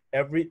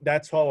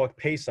 That's all a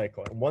pay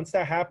cycle. And once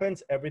that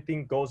happens,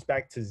 everything goes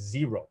back to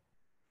zero.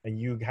 And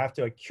you have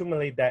to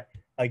accumulate that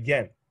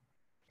again.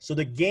 So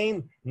the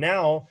game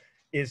now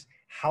is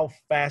how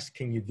fast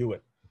can you do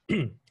it?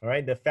 All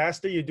right. The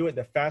faster you do it,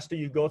 the faster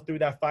you go through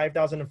that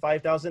 5,000 and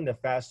 5,000, the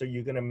faster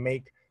you're going to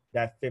make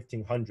that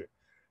 1,500.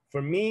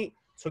 For me, it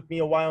took me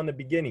a while in the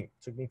beginning. It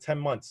took me 10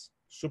 months,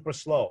 super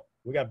slow.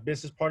 We got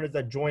business partners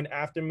that joined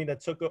after me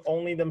that took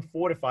only them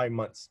 4 to 5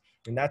 months.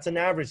 And that's an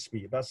average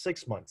speed, about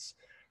 6 months,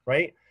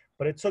 right?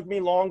 But it took me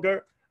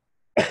longer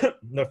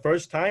the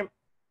first time,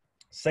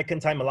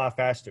 second time a lot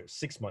faster,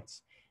 6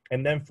 months,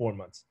 and then 4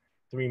 months,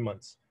 3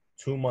 months,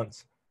 2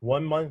 months,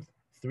 1 month,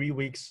 3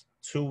 weeks,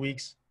 2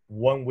 weeks,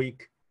 1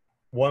 week,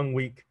 1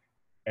 week,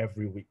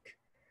 every week.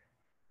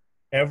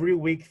 Every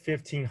week,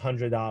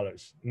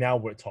 $1,500. Now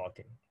we're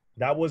talking.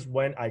 That was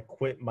when I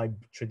quit my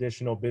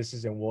traditional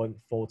business and went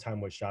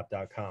full-time with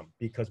shop.com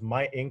because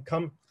my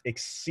income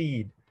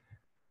exceed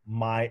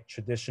my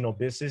traditional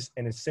business,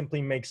 and it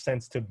simply makes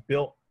sense to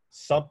build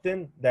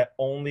something that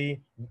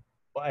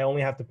I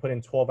only have to put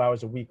in 12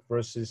 hours a week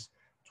versus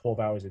 12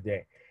 hours a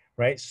day,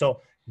 right?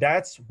 So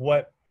That's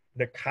what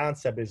the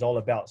concept is all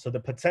about. So the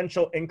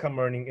potential income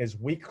earning is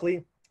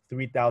weekly,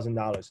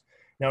 $3,000.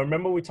 Now,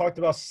 remember we talked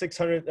about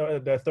 600,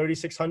 the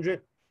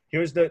 3,600.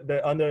 Here's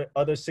the other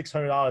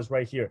 $600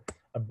 right here,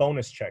 a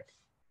bonus check.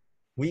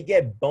 We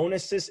get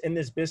bonuses in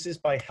this business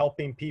by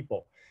helping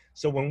people.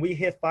 So when we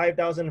hit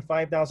 5,000 and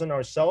 5,000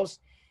 ourselves,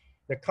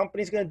 the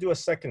company's going to do a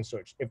second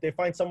search. If they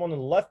find someone on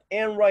the left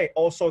and right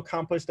also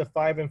accomplished the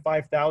 5 and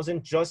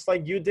 5,000, just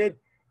like you did,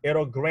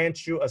 it'll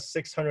grant you a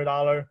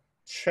 $600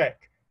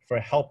 check for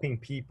helping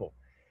people.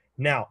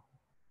 Now,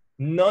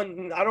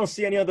 I don't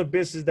see any other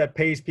business that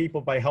pays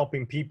people by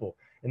helping people.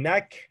 And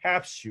that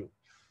caps you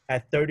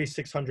at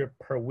 3,600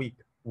 per week.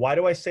 Why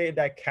do I say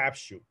that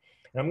caps you?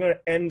 And I'm going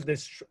to end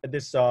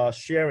this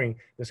sharing,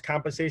 this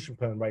compensation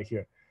plan right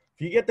here.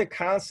 If you get the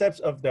concepts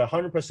of the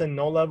 100%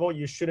 no level,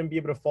 you shouldn't be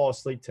able to fall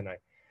asleep tonight.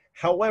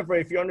 However,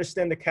 if you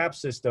understand the cap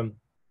system,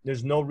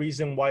 there's no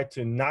reason why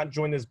to not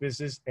join this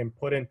business and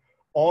put in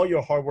all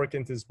your hard work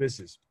into this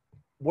business.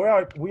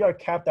 We are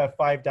capped at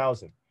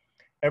 5,000.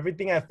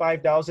 Everything at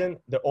 5,000,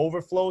 the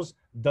overflows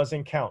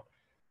doesn't count.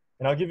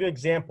 And I'll give you an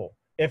example.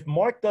 If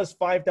Mark does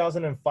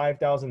 5,000 and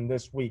 5,000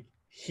 this week,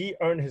 he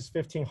earned his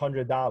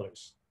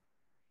 $1,500.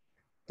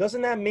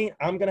 Doesn't that mean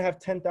I'm going to have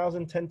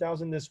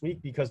 10,000 this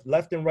week because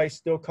left and right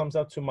still comes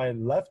up to my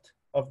left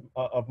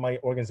of my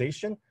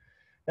organization?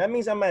 That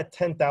means I'm at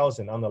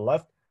 10,000 on the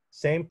left.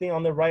 Same thing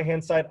on the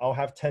right-hand side, I'll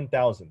have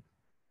 10,000.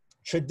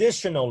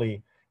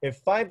 Traditionally, if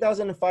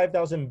 5,000 and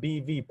 5,000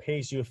 BV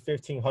pays you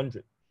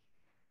 1,500,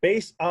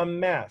 based on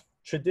math,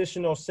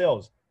 traditional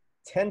sales,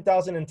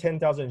 10,000 and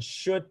 10,000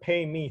 should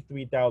pay me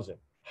 3,000.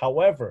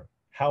 However,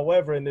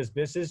 in this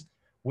business,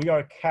 we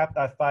are capped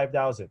at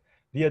 5,000.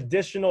 The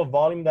additional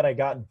volume that I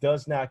got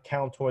does not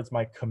count towards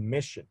my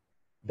commission.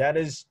 That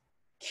is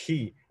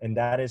key, and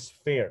that is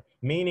fair.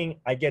 Meaning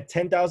I get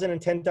 10,000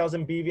 and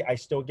 10,000 BV, I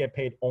still get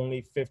paid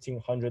only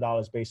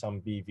 $1,500 based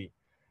on BV.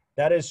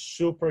 That is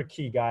super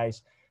key,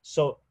 guys.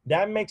 So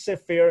that makes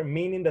it fair,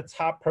 meaning the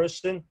top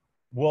person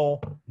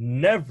will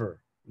never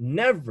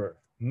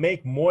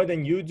make more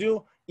than you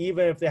do,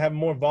 even if they have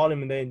more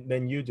volume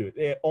than you do.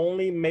 It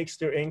only makes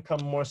their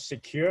income more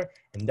secure,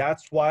 and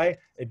that's why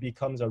it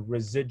becomes a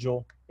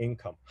residual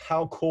income.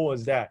 How cool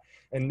is that?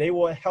 And they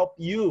will help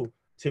you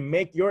to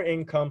make your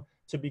income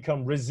to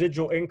become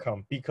residual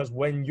income, because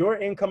when your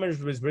income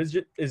is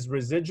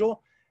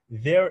residual,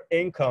 their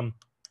income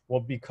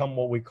will become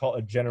what we call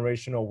a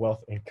generational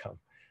wealth income,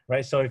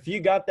 right? So if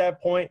you got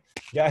that point,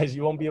 guys,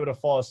 you won't be able to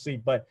fall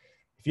asleep. But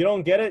if you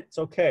don't get it, it's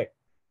okay.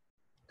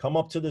 Come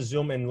up to the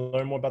Zoom and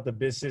learn more about the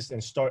business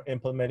and start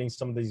implementing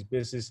some of these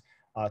business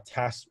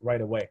tasks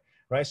right away,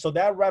 right? So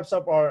that wraps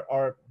up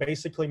our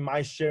basically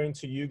my sharing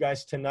to you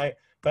guys tonight.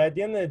 But at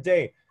the end of the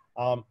day,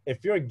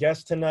 if you're a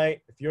guest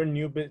tonight, if you're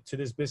new to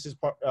this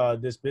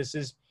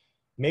business,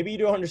 maybe you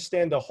don't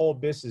understand the whole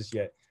business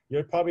yet.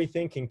 You're probably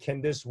thinking,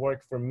 can this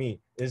work for me?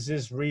 Is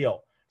this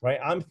real, right?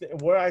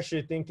 We're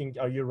actually thinking,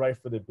 are you right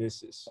for the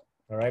business?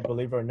 All right,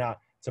 believe it or not,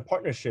 it's a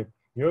partnership.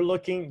 You're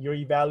looking, you're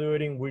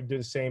evaluating, we do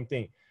the same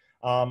thing.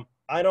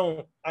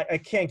 I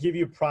can't give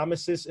you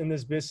promises in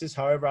this business.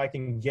 However, I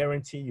can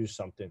guarantee you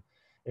something.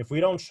 If we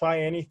don't try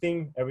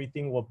anything,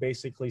 everything will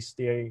basically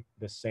stay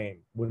the same.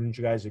 Wouldn't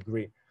you guys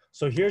agree?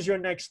 So here's your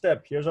next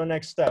step. Here's our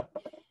next step.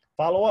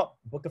 Follow up.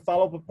 Book a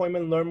follow-up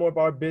appointment. Learn more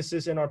about our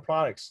business and our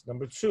products.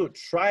 Number 2,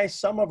 try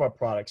some of our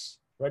products.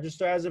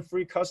 Register as a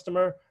free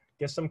customer.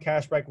 Get some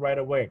cash back right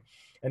away.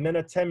 And then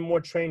attend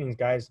more trainings,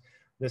 guys.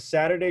 The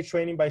Saturday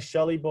training by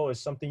Shelly Bo is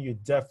something you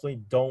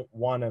definitely don't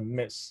want to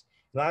miss.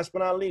 Last but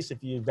not least,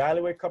 if you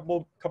evaluate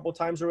a couple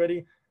times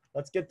already,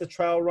 let's get the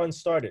trial run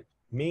started.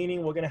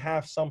 Meaning we're going to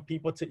have some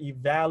people to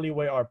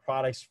evaluate our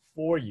products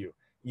for you,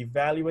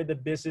 evaluate the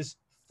business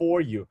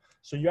for you.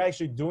 So you're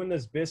actually doing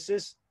this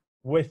business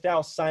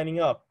without signing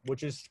up,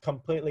 which is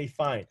completely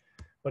fine.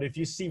 But if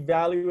you see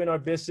value in our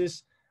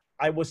business,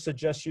 I would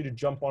suggest you to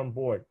jump on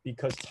board,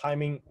 because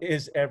timing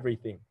is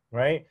everything,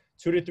 right?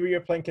 2 to 3 year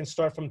plan can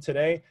start from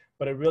today,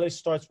 but it really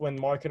starts when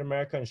Market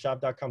America and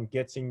Shop.com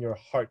gets in your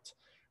heart,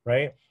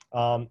 right?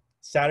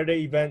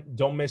 Saturday event,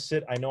 don't miss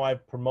it. I know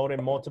I've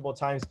promoted multiple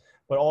times,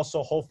 but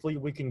also hopefully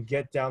we can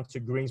get down to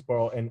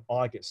Greensboro in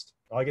August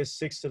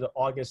 6th to the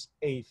August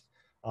 8th.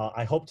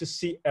 I hope to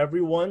see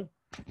everyone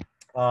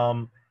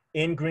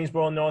in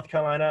Greensboro, North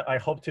Carolina. I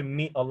hope to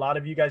meet a lot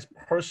of you guys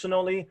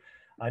personally.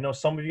 I know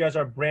some of you guys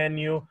are brand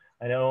new.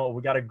 I know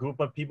we got a group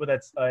of people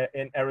that's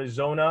in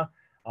Arizona.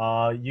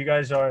 You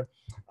guys are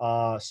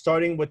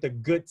starting with a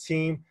good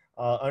team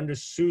under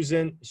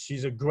Susan.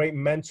 She's a great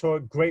mentor,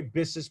 great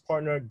business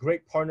partner,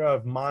 great partner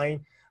of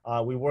mine.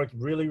 We work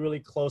really, really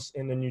close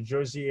in the New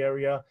Jersey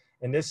area.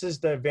 And this is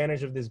the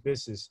advantage of this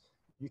business.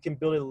 You can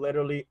build it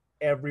literally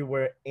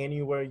everywhere,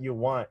 anywhere you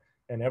want.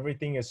 And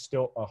everything is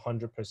still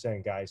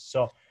 100%, guys.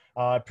 So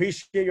I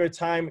appreciate your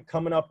time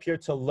coming up here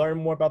to learn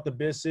more about the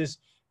business.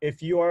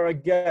 If you are a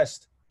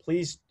guest,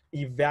 please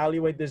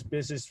evaluate this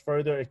business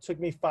further. It took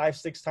me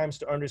 5-6 times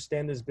to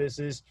understand this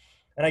business.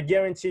 And I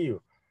guarantee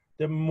you,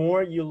 the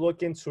more you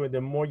look into it,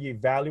 the more you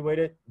evaluate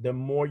it, the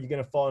more you're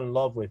going to fall in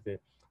love with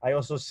it. I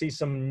also see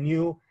some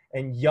new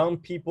and young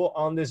people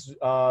on this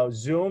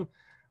Zoom.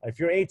 If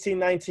you're 18,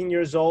 19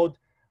 years old,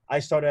 I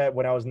started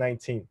when I was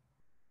 19.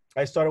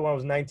 I started when I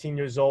was 19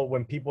 years old,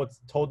 when people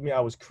told me I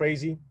was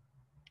crazy,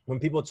 when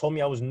people told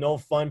me I was no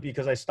fun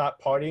because I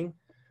stopped partying.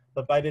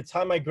 But by the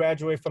time I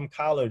graduated from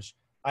college,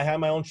 I had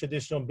my own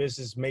traditional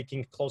business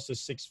making close to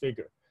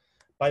 6-figure.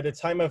 By the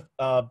time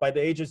by the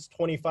age of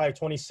 25,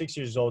 26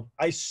 years old,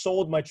 I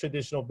sold my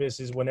traditional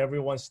business when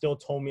everyone still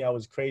told me I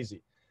was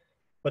crazy.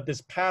 But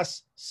this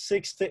past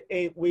 6 to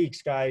 8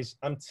 weeks, guys,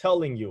 I'm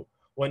telling you,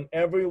 when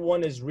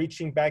everyone is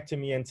reaching back to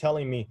me and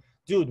telling me,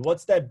 dude,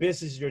 what's that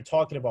business you're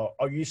talking about?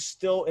 Are you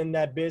still in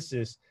that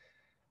business?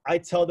 I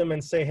tell them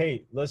and say,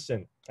 hey,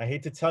 listen, I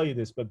hate to tell you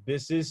this, but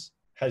business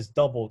has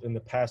doubled in the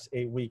past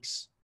 8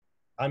 weeks.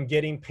 I'm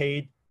getting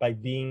paid by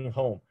being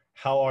home.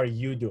 How are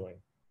you doing?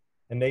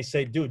 And they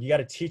say, dude, you got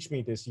to teach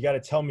me this. You got to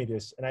tell me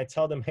this. And I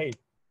tell them, hey,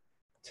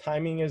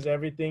 timing is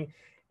everything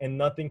and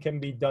nothing can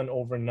be done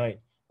overnight.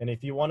 And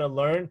if you want to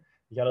learn,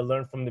 you got to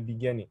learn from the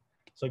beginning.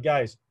 So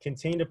guys,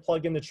 continue to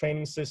plug in the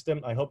training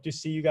system. I hope to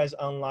see you guys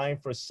online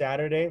for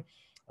Saturday.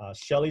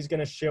 Shelly's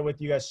going to share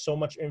with you guys so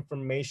much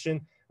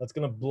information that's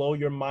going to blow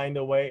your mind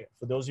away.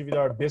 For those of you that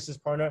are a business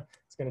partner,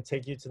 it's going to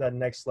take you to that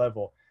next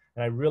level.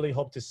 And I really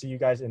hope to see you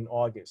guys in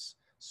August.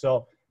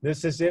 So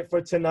this is it for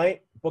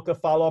tonight. Book a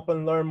follow-up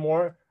and learn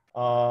more.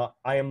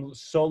 I am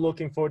so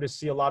looking forward to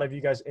see a lot of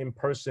you guys in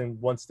person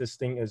once this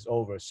thing is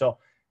over. So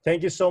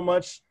thank you so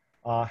much.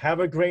 Have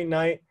a great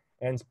night,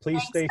 and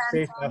please stay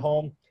safe at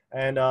home.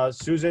 And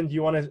Susan, do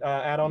you want to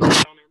add on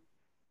that?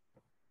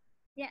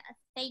 Yeah,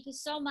 thank you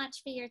so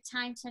much for your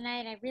time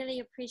tonight. I really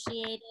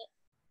appreciate it.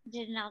 You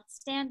did an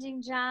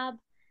outstanding job.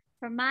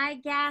 For my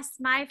guests,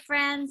 my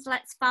friends,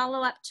 let's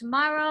follow up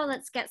tomorrow.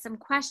 Let's get some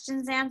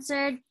questions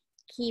answered.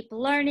 Keep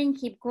learning,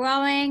 keep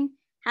growing.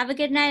 Have a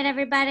good night,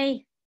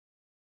 everybody.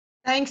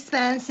 Thanks,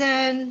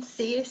 Benson.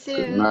 See you soon.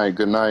 Good night.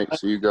 Good night.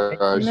 See you guys.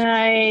 Good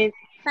night.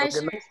 Bye,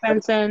 Thanks,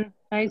 Benson.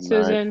 Night, Good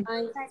night. Susan.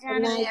 Bye,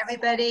 Good night,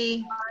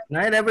 everybody.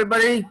 Night,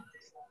 everybody.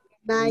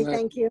 Night,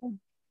 thank you.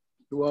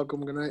 You're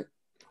welcome. Good night.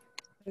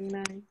 Good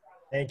night.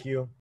 Thank you.